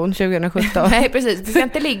relation 2017. Nej, precis. Det ska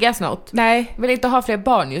inte liggas något. Nej. Jag vill inte ha fler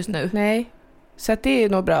barn just nu. Nej. Så att det är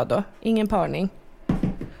nog bra då. Ingen parning.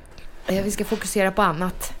 Ja, vi ska fokusera på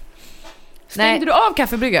annat. Stängde du av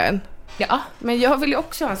kaffebryggaren? Ja. Men jag vill ju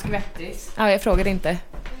också ha en skvättis. Ja, jag frågade inte.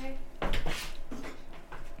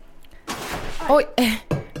 Oj.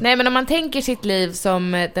 Nej, men om man tänker sitt liv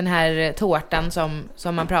som den här tårtan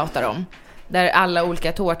som man pratar om, där alla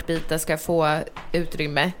olika tårtbitar ska få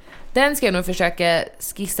utrymme, den ska jag nog försöka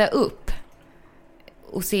skissa upp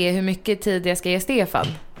och se hur mycket tid jag ska ge Stefan.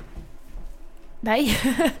 Nej.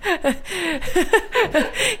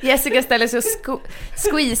 Jessica ställer sig och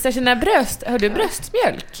squeezar sina bröst. Har du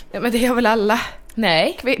bröstmjölk? Ja, men det har väl alla.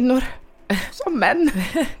 Nej. Kvinnor. Som män.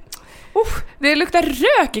 Det luktar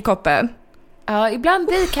rök i koppen. Ja, ibland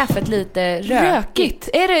blir kaffet lite rökigt.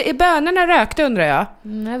 Är bönorna rökta, undrar jag?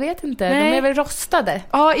 Jag vet inte. Nej. De är väl rostade?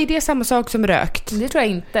 Ja, är det samma sak som rökt? Det tror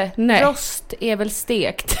jag inte. Nej. Rost är väl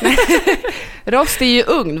stekt. Rost är ju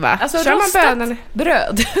ugn, va? Alltså rostat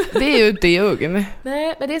bröd. Det är ju inte i ugn.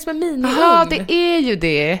 Nej, men det är som en mini-ugn. Ja, det är ju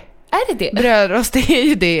det. Är det? Brödrost, det är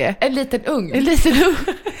ju det. En liten ugn. En liten ugn.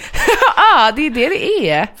 Ja, det är det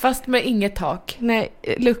är. Fast med inget tak. Nej,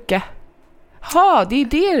 lucka. Ja, det är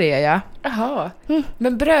det är, ja. Jaha.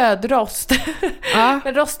 Men brödrost. Ja.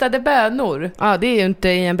 Men rostade bönor. Ja, det är ju inte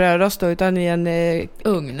i en brödrost då, utan i en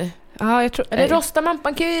ugn. Ja, jag tror... Eller rostar man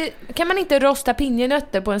kan man inte rosta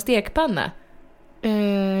pinjenötter på en stekpanna?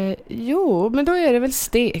 Jo, men då är det väl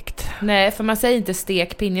stekt. Nej, för man säger inte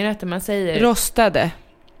stek pinjenötter, man säger... Rostade.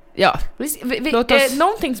 Ja. Låt oss...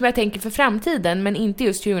 Någonting som jag tänker för framtiden, men inte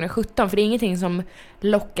just 2017, för det är ingenting som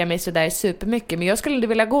lockar mig så där supermycket. Men jag skulle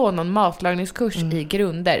vilja gå någon matlagningskurs i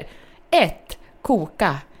grunder. 1.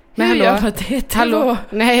 Koka. Men hur hallå? gör man det? Hallå?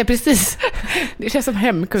 Nej, precis. Det känns som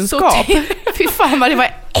hemkunskap. Fy fan vad det var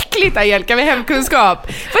äckligt, Angelica, med hemkunskap.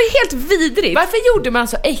 Det var helt vidrigt. Varför gjorde man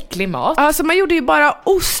så äcklig mat? Alltså man gjorde ju bara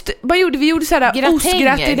ost. Vi gjorde så här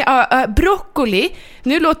ostgratäng, broccoli.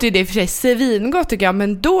 Nu låter ju det för sig svingott tycker jag,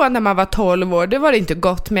 men då när man var 12 år, det var det inte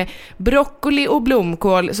gott med broccoli och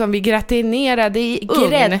blomkål som vi gratinerade i ugn.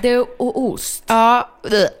 Grädde och ost. Ja. Och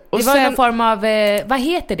det var någon form av, vad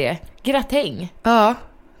heter det? Gratäng. Ja.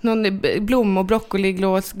 Någon blom- och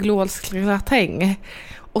broccoli-glåsgratäng.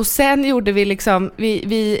 Och sen gjorde vi liksom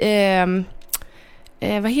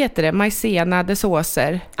vad heter det? Majsenade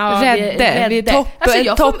såser. Ja, Rädde.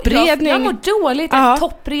 Toppredning. Jag mår dåligt. Ja.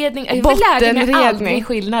 Toppredning. Jag lärde mig aldrig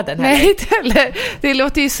skillnaden här. Nej, inte heller. Det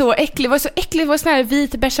låter ju så äckligt. Det var så äckligt. Det var sån här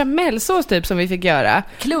vit bechamelsås typ som vi fick göra.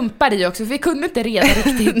 Klumpar i också, för vi kunde inte reda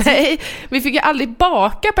riktigt. Nej, vi fick ju aldrig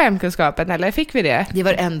baka på hemkunskapen, eller fick vi det? Det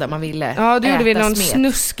var det enda man ville. Ja, då gjorde vi någon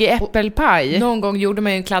snuskig äppelpaj. Någon gång gjorde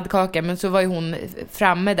man ju en kladdkaka, men så var ju hon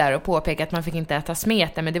framme där och påpekade att man fick inte äta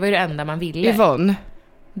smeten, men det var ju det enda man ville. Yvonne.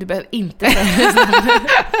 Du behöver inte säga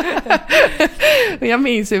Jag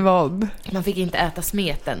minns Yvonne. Man fick inte äta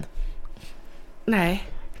smeten. Nej.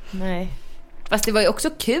 Fast det var ju också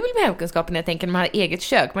kul med hemkunskapen, jag tänker, när man har eget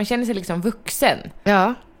kök. Man känner sig liksom vuxen.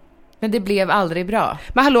 Ja. Men det blev aldrig bra.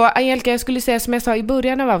 Men hallå, Angelica, jag skulle säga som jag sa i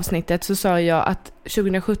början av avsnittet, så sa jag att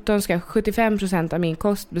 2017 ska 75% av min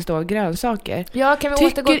kost bestå av grönsaker. Ja, kan vi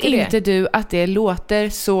återgå till det? Tycker inte du att det låter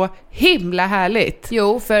så himla härligt?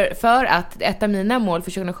 Jo, för att ett av mina mål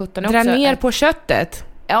för 2017 Dra också ner på köttet.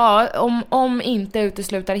 Ja, om inte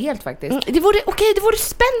uteslutar helt faktiskt. Det vore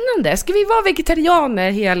spännande. Ska vi vara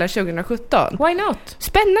vegetarianer hela 2017? Why not?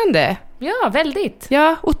 Spännande. Ja, väldigt.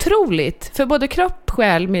 Ja, otroligt. För både kropp,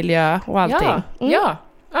 själ, miljö och allting. Ja.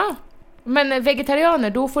 Men vegetarianer,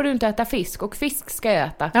 då får du inte äta fisk. Och fisk ska jag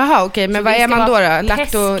äta. Jaha, okej. Men vad är man då?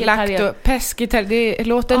 Pescetarian. Det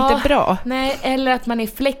låter inte bra. Nej, eller att man är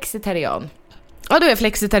flexitarian. Ja, du är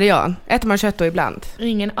flexitarian. Äter man kött då ibland?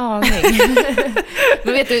 Ingen aning.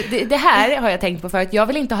 Men vet du, det här har jag tänkt på förut. Jag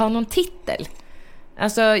vill inte ha någon titel.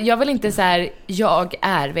 Alltså, jag vill inte så här, jag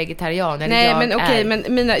är vegetarian. Eller nej, men okej,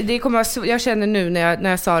 men det kommer jag känner nu när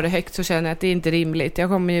jag sa det högt, så känner jag att det är inte rimligt. Jag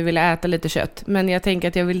kommer ju vilja äta lite kött. Men jag tänker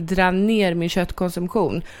att jag vill dra ner min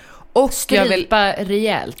köttkonsumtion. Och strypa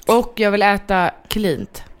rejält. Och jag vill äta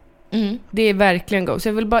cleant. Det är verkligen gott.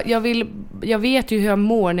 Så jag vet ju hur jag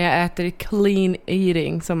mår när jag äter clean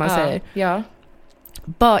eating, som man säger. Ja.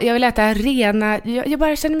 Jag vill äta rena. Jag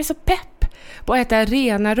bara känner mig så pepp på att äta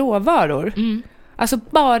rena råvaror. Alltså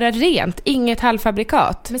bara rent, inget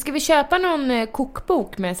halvfabrikat. Men ska vi köpa någon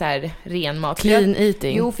kokbok med så här ren mat? Clean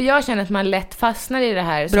eating. Jo, för jag känner att man lätt fastnar i det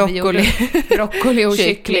här som broccoli. vi gjorde. Broccoli och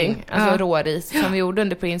kyckling. Alltså råris som vi gjorde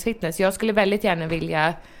under Prince Fitness. Jag skulle väldigt gärna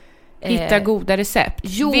vilja hitta goda recept.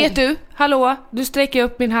 Jo. Vet du, hallå, du sträcker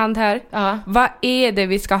upp min hand här. Ja. Vad är det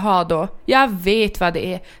vi ska ha då? Jag vet vad det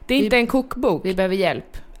är. Det är inte en kokbok. Vi behöver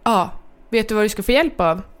hjälp. Ja. Vet du vad du ska få hjälp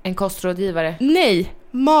av? En kostrådgivare. Nej,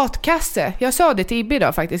 matkasse. Jag sa det till Ibbe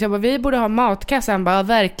idag faktiskt. Jag bara, vi borde ha matkasse. Han bara,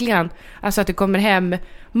 verkligen. Alltså att det kommer hem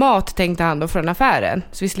mat, tänkte han då, från affären.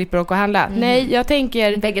 Så vi slipper åka och handla. Nej, jag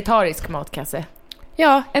tänker vegetarisk matkasse.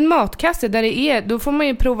 Ja, en matkasse där det är, då får man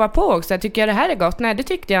ju prova på också. Tycker jag det här är gott? Nej, det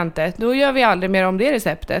tyckte jag inte. Då gör vi aldrig mer om det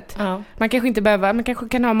receptet. Ja. Man kanske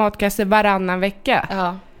kan ha matkasse varannan vecka.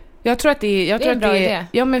 Ja. Jag tror att det är en bra idé.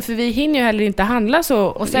 Ja, men för vi hinner ju heller inte handla så.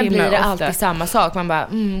 Och sen blir det alltid samma sak. Man bara,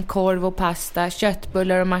 korv och pasta,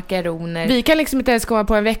 köttbullar och makaroner. Vi kan liksom inte ens komma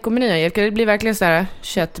på en veckomeny. Det blir verkligen så här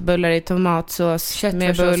köttbullar i tomatsås med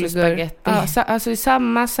bulgur. Och spagetti. Ja, alltså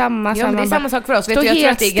samma. Ja, men det är samma sak för oss. Vet du, jag tror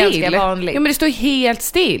att det är ganska vanligt. Ja, men det står helt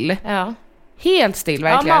still. Ja. Helt still,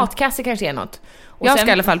 verkligen. Ja, matkasse kanske är något. Och jag ska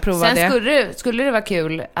i alla fall prova det. Sen skulle det vara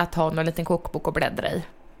kul att ha någon liten kokbok och bläddra i.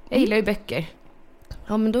 Jag gillar ju böcker.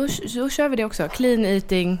 Ja, men då kör vi det också. Clean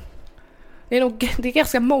eating. Det är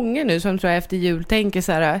ganska många nu som tror jag efter jul tänker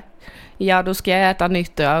så här: ja, då ska jag äta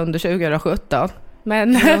nytt under 2017.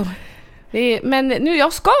 Men, men nu,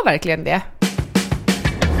 jag ska verkligen det.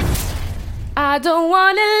 I don't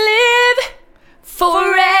wanna live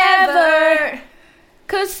forever,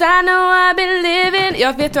 'cause I know I've been living.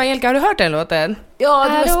 Jag vet du, Angelica, har du hört den låten? Ja,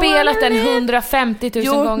 du har spelat den 150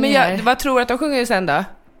 000 gånger. Men vad tror du att de sjunger sen då?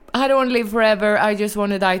 I don't wanna live forever, I just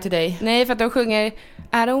wanna die today. Nej, för att de sjunger I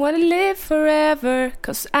don't wanna live forever,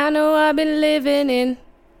 'cause I know I've been living in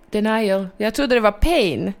denial. Jag trodde det var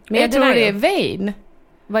pain, men jag tror det är vain.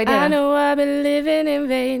 Vad är det? I know I've been living in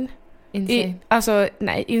vain. Insane. Alltså,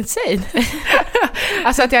 nej, insane.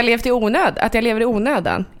 Alltså att jag levt i onöd. Att jag lever i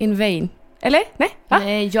onödan. In vain. Eller? Nej? Va?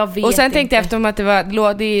 Nej, jag vet inte. Och sen tänkte jag efter att det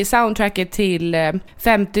var i soundtracket till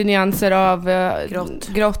 50 nyanser av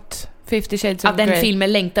grått. 50 Shades of Grey. Den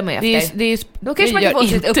filmen längtar man efter. Då kanske man kan få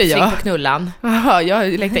sitt uppsving på knullan. Jaha,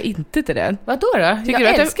 jag längtar inte till den. Vadå då? Jag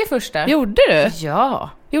älskar första. Gjorde du? Ja.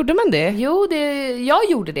 Gjorde man det? Jo, jag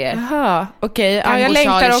gjorde det. Jaha, okej. Ja, jag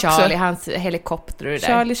längtar också. Charlie, hans helikopter och det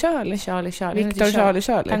där. Charlie. Victor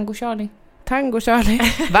Charlie. Tango Charlie.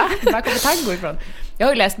 Va? Var kommer tango ifrån? Jag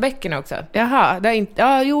har ju läst böckerna också. Jaha, det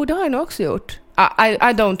har jag nog också gjort.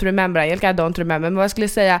 I don't remember, I don't remember. Men vad jag skulle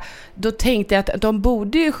säga, då tänkte jag att de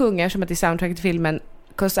borde ju sjunga som att i soundtracket till filmen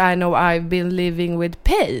 'Cause I know I've been living with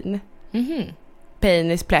pain.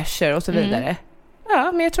 Pain is pleasure och så vidare.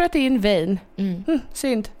 Ja, men jag tror att det är en vain.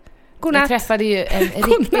 Synd. Godnatt. Jag träffade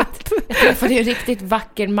ju en riktigt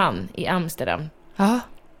vacker man i Amsterdam.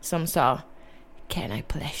 Som sa, can I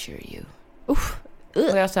pleasure you?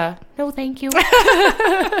 Och jag sa, no thank you.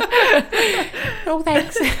 No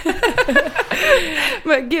thanks.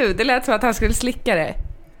 Men gud, det lät som att han skulle slicka det.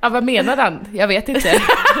 Ja, vad menade han? Jag vet inte.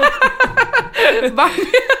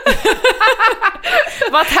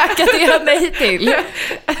 Vad tackade jag nej till?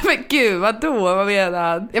 Men gud, vad menar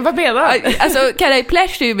han? Ja, vad menar han? Alltså, can I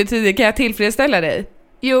pleasure you betyder kan jag tillfredsställa dig?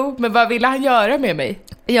 Jo, men vad ville han göra med mig?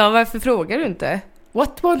 Ja, varför frågar du inte?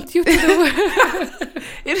 What want you to do?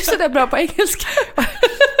 Är du så där bra på engelska?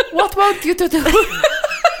 What want you to do?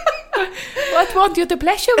 but want you to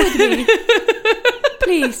pleasure with me.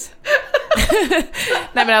 Please.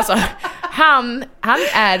 Nej men alltså, han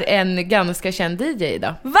är en ganska känd DJ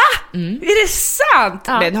idag. Va? Är det sant?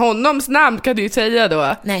 Ja. Men honoms namn kan du ju säga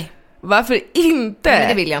då. Nej. Varför inte? Nej, men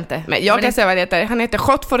det vill jag inte. Men jag kan säga vad han heter. Han heter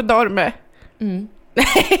Godford Dorme.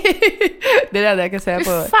 Det är det jag kan säga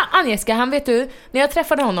på. Hur fan Jessica, han vet du, när jag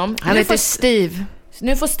träffade honom. Han heter Steve.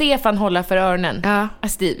 Nu får Stefan hålla för öronen. Ja.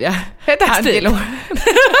 Steve, ja. Heter han Steve?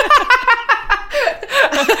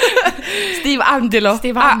 Steve Angelo.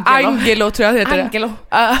 Angelo tror jag heter Angelo.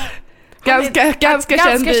 Det. Ganska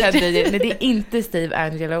känd DJ. Nej, det är inte Steve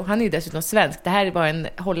Angelo. Han är ju dessutom svensk. Det här är bara en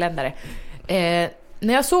holländare.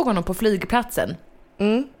 När jag såg honom på flygplatsen.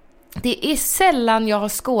 Det är sällan jag har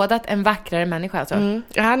skådat en vackrare människa alltså. Han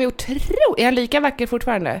är Är han lika vacker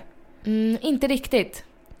fortfarande? Inte riktigt.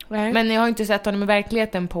 Nej. Men jag har inte sett honom i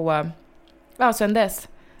verkligheten på sen dess.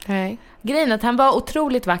 Nej. Grejen är att han var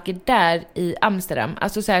otroligt vacker där i Amsterdam.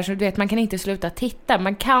 Alltså så här, så du vet, man kan inte sluta titta.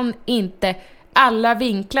 Man kan inte. Alla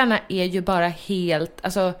vinklarna är ju bara helt,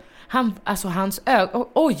 alltså hans ögon.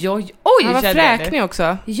 Oj. Han var fräknig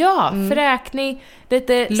också. Ja, fräknig.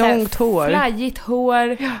 Lite långt hår. Flajigt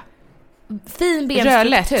hår. Ja. Fin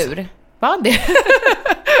benstruktur. Var det?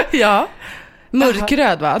 Ja.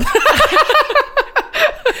 Mörkröd va?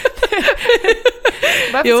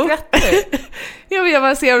 Varför skrattar du?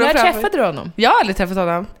 Jag ser när träffade du honom? Jag har aldrig träffat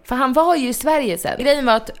honom. För han var ju i Sverige sen. Grejen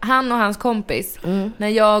var att han och hans kompis, när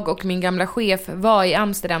jag och min gamla chef var i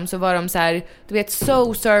Amsterdam, så var de så här, du vet,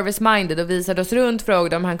 so service-minded och visade oss runt,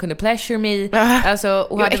 frågade om han kunde pleasure me. Alltså,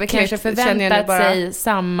 och hade väl kanske förväntat sig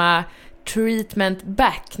samma treatment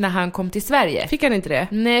back när han kom till Sverige. Fick han inte det?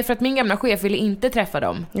 Nej, för att min gamla chef ville inte träffa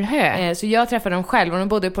dem. Så jag träffade dem själv och de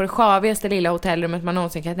bodde på det sjavigaste lilla hotellrummet man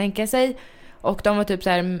någonsin kan tänka sig. Och de var typ så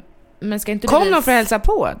här, men ska inte kom de för att hälsa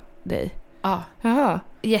på dig? Ja. Jaha.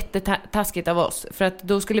 Jättetaskigt av oss. För att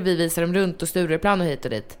då skulle vi visa dem runt och Stureplan och hit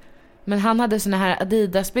och dit. Men han hade såna här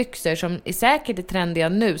Adidas-byxor som är säkert trendiga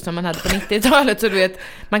nu, som man hade på 90-talet. Så du vet,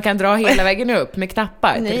 man kan dra hela vägen upp med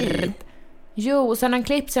knappar. Nej. Jo, och sen han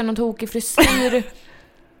klippt sig någon tokig frisyr.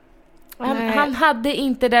 Han hade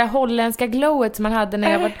inte det holländska glowet som han hade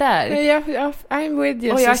när jag var där. I'm with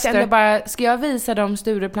you, och jag sister. kände bara, ska jag visa dem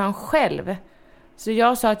Stureplan själv? Så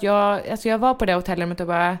jag sa att jag var på det hotellrummet och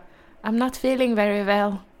bara, I'm not feeling very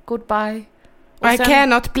well. Goodbye. Och I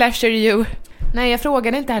cannot pleasure you. Nej, jag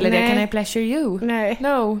frågade inte heller det. Can I pleasure you? Nej.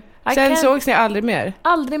 No. Sen sågs ni aldrig mer?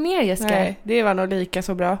 Aldrig mer, Jessica. Nej, det var nog lika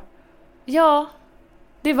så bra. Ja,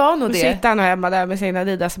 det var nog det. Sitter han hemma där med sin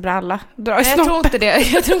Adidas-bralla. Jag tror inte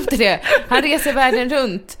det. Han reser världen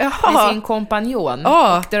runt med sin kompanjon.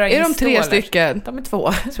 Är de 3 stycken? De är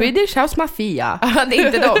 2. Swedish House Mafia. Det är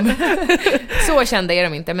inte de. Så kända är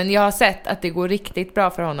de inte. Men jag har sett att det går riktigt bra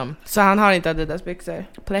för honom. Så han har inte Adidas-byxor?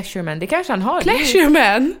 Pleasureman, det kanske han har.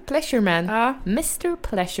 Pleasureman? Ja. Mr.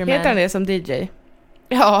 Pleasureman. Heter han det som DJ?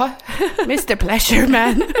 Ja. Mr.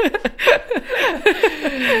 Pleasureman.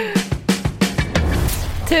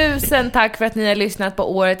 Tusen tack för att ni har lyssnat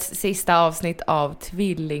på årets sista avsnitt av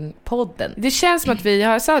Tvillingpodden. Det känns som att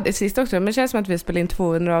jag sa det sist också, men det känns som att vi spelar in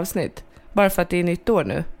 200 avsnitt. Bara för att det är nytt år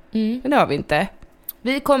nu. Men det har vi inte.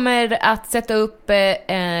 Vi kommer att sätta upp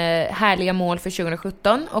härliga mål för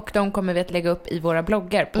 2017 och de kommer vi att lägga upp i våra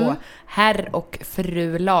bloggar på herr- och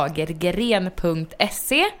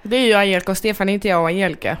frulagergren.se. Det är ju Angelica och Stefan, inte jag och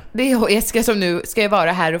Angelica. Det är jag Jessica som nu ska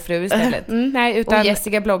vara herr och fru istället. Nej, utan... Och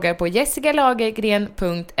Jessica bloggar på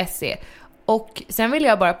jessicalagergren.se. Och sen vill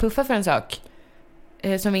jag bara puffa för en sak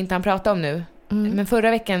som vi inte han prata om nu. Men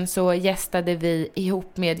förra veckan så gästade vi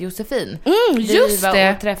ihop med Josefin. Just vi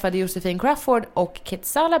det. Och träffade Josefin Crawford och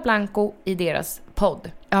Quetzala Blanco i deras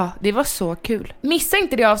podd. Ja, det var så kul. Missa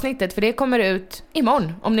inte det avsnittet för det kommer ut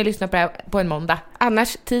imorgon om ni lyssnar på det på en måndag.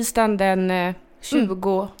 Annars tisdagen den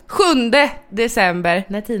 27 december.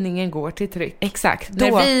 när tidningen går till tryck. Exakt.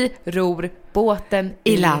 När vi ror båten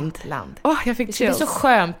i land. Jag fick det är så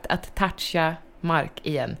skönt att toucha mark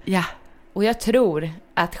igen. Ja. Och jag tror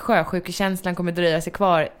att sjösjukekänslan kommer dröja sig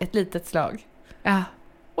kvar ett litet slag. Ja.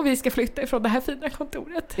 Och vi ska flytta ifrån det här fina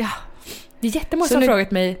kontoret. Ja. Det är jättemånga som har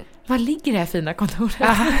frågat mig, var ligger det här fina kontoret?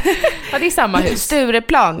 Ja, det är samma hus.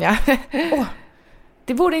 Stureplan, ja.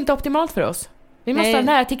 Det vore inte optimalt för oss. Vi måste ha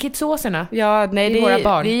nära till kidsåserna. Ja, nej, det är våra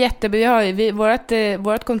barn. Det är jättebra.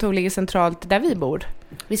 Vårt kontor ligger centralt där vi bor.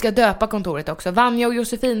 Vi ska döpa kontoret också. Vanja och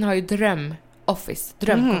Josefin har ju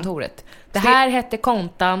drömkontoret. Det här hette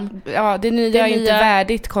Kontan. Ja, det nya är inte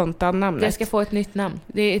värdigt Kontan-namnet. Det ska få ett nytt namn.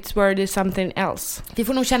 It's worthy something else. Vi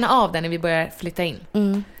får nog känna av det när vi börjar flytta in.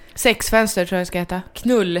 Sexfönster tror jag ska heta.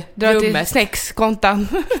 Knull. Dra till sexkontan.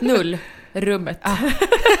 Knull. rummet.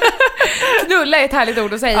 Knulla är ett härligt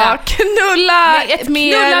ord att säga. Ja, knulla. Med ett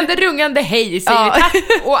knullande, rungande hej säger vi tack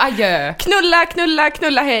och adjö. Knulla, knulla,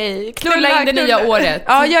 knulla hej. Knulla in det nya året.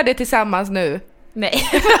 Ja, gör det tillsammans nu. Nej.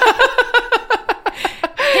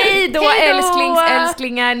 Hej då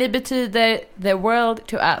älsklingar, ni betyder the world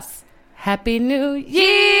to us. Happy New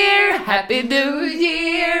Year, Happy New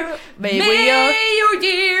Year. May your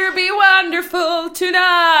year be wonderful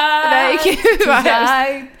tonight. Nej, gud vad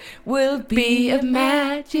Tonight will be a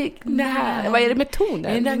magic night. Vad är det med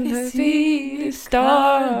tonen? And I can see the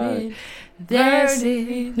star.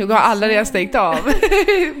 Nu går alla redan stängt av.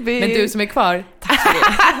 Men du som är kvar, tack för det.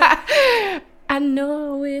 I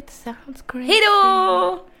know it sounds great.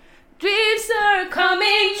 Hejdå! Dreams are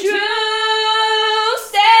coming true,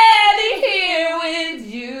 standing here with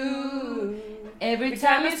you. Every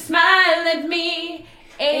time you smile at me,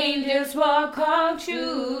 angels walk on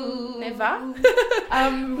true. Nej, va?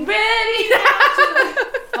 I'm ready to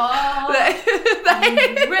fall.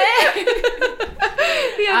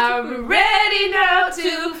 I'm ready now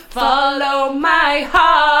to follow my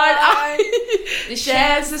heart. The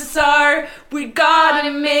chances are we're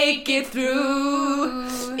gonna make it through.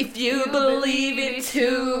 If you believe it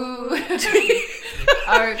too.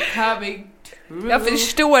 Are coming true. Jag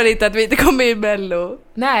förstår inte att vi inte kommer i Mello.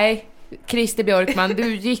 Nej, Christer Björkman,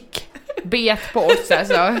 du gick bet på oss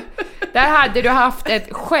alltså. Där hade du haft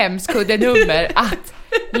ett skämskuddenummer att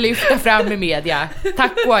lyfta fram i media.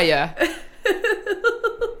 Tack och adjö.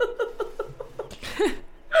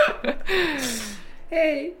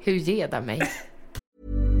 Hej. Hur geda mig.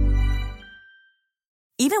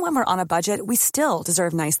 Even when we're on a budget, we still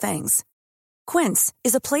deserve nice things. Quince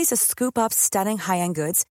is a place to scoop up stunning high-end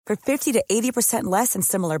goods for 50 to 80% less than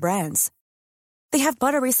similar brands. They have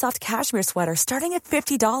buttery soft cashmere sweaters starting at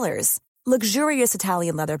 $50, luxurious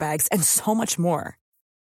Italian leather bags, and so much more.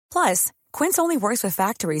 Plus, Quince only works with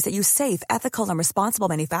factories that use safe, ethical, and responsible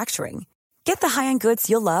manufacturing. Get the high-end goods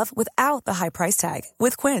you'll love without the high price tag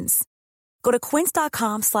with Quince. Go to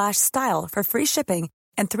quince.com/style for free shipping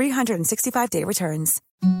and 365-day returns.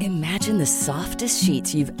 Imagine the softest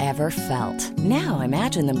sheets you've ever felt. Now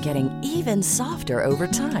imagine them getting even softer over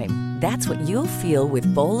time. That's what you'll feel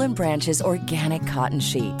with Boll & Branch's organic cotton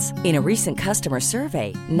sheets. In a recent customer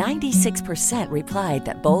survey, 96% replied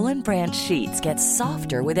that Boll & Branch sheets get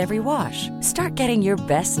softer with every wash. Start getting your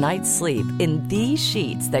best night's sleep in these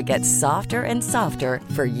sheets that get softer and softer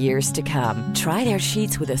for years to come. Try their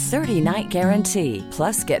sheets with a 30-night guarantee.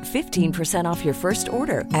 Plus, get 15% off your first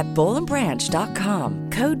order at bollandbranch.com.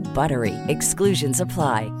 Code BUTTERY. Exclusions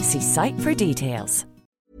apply. See site for details.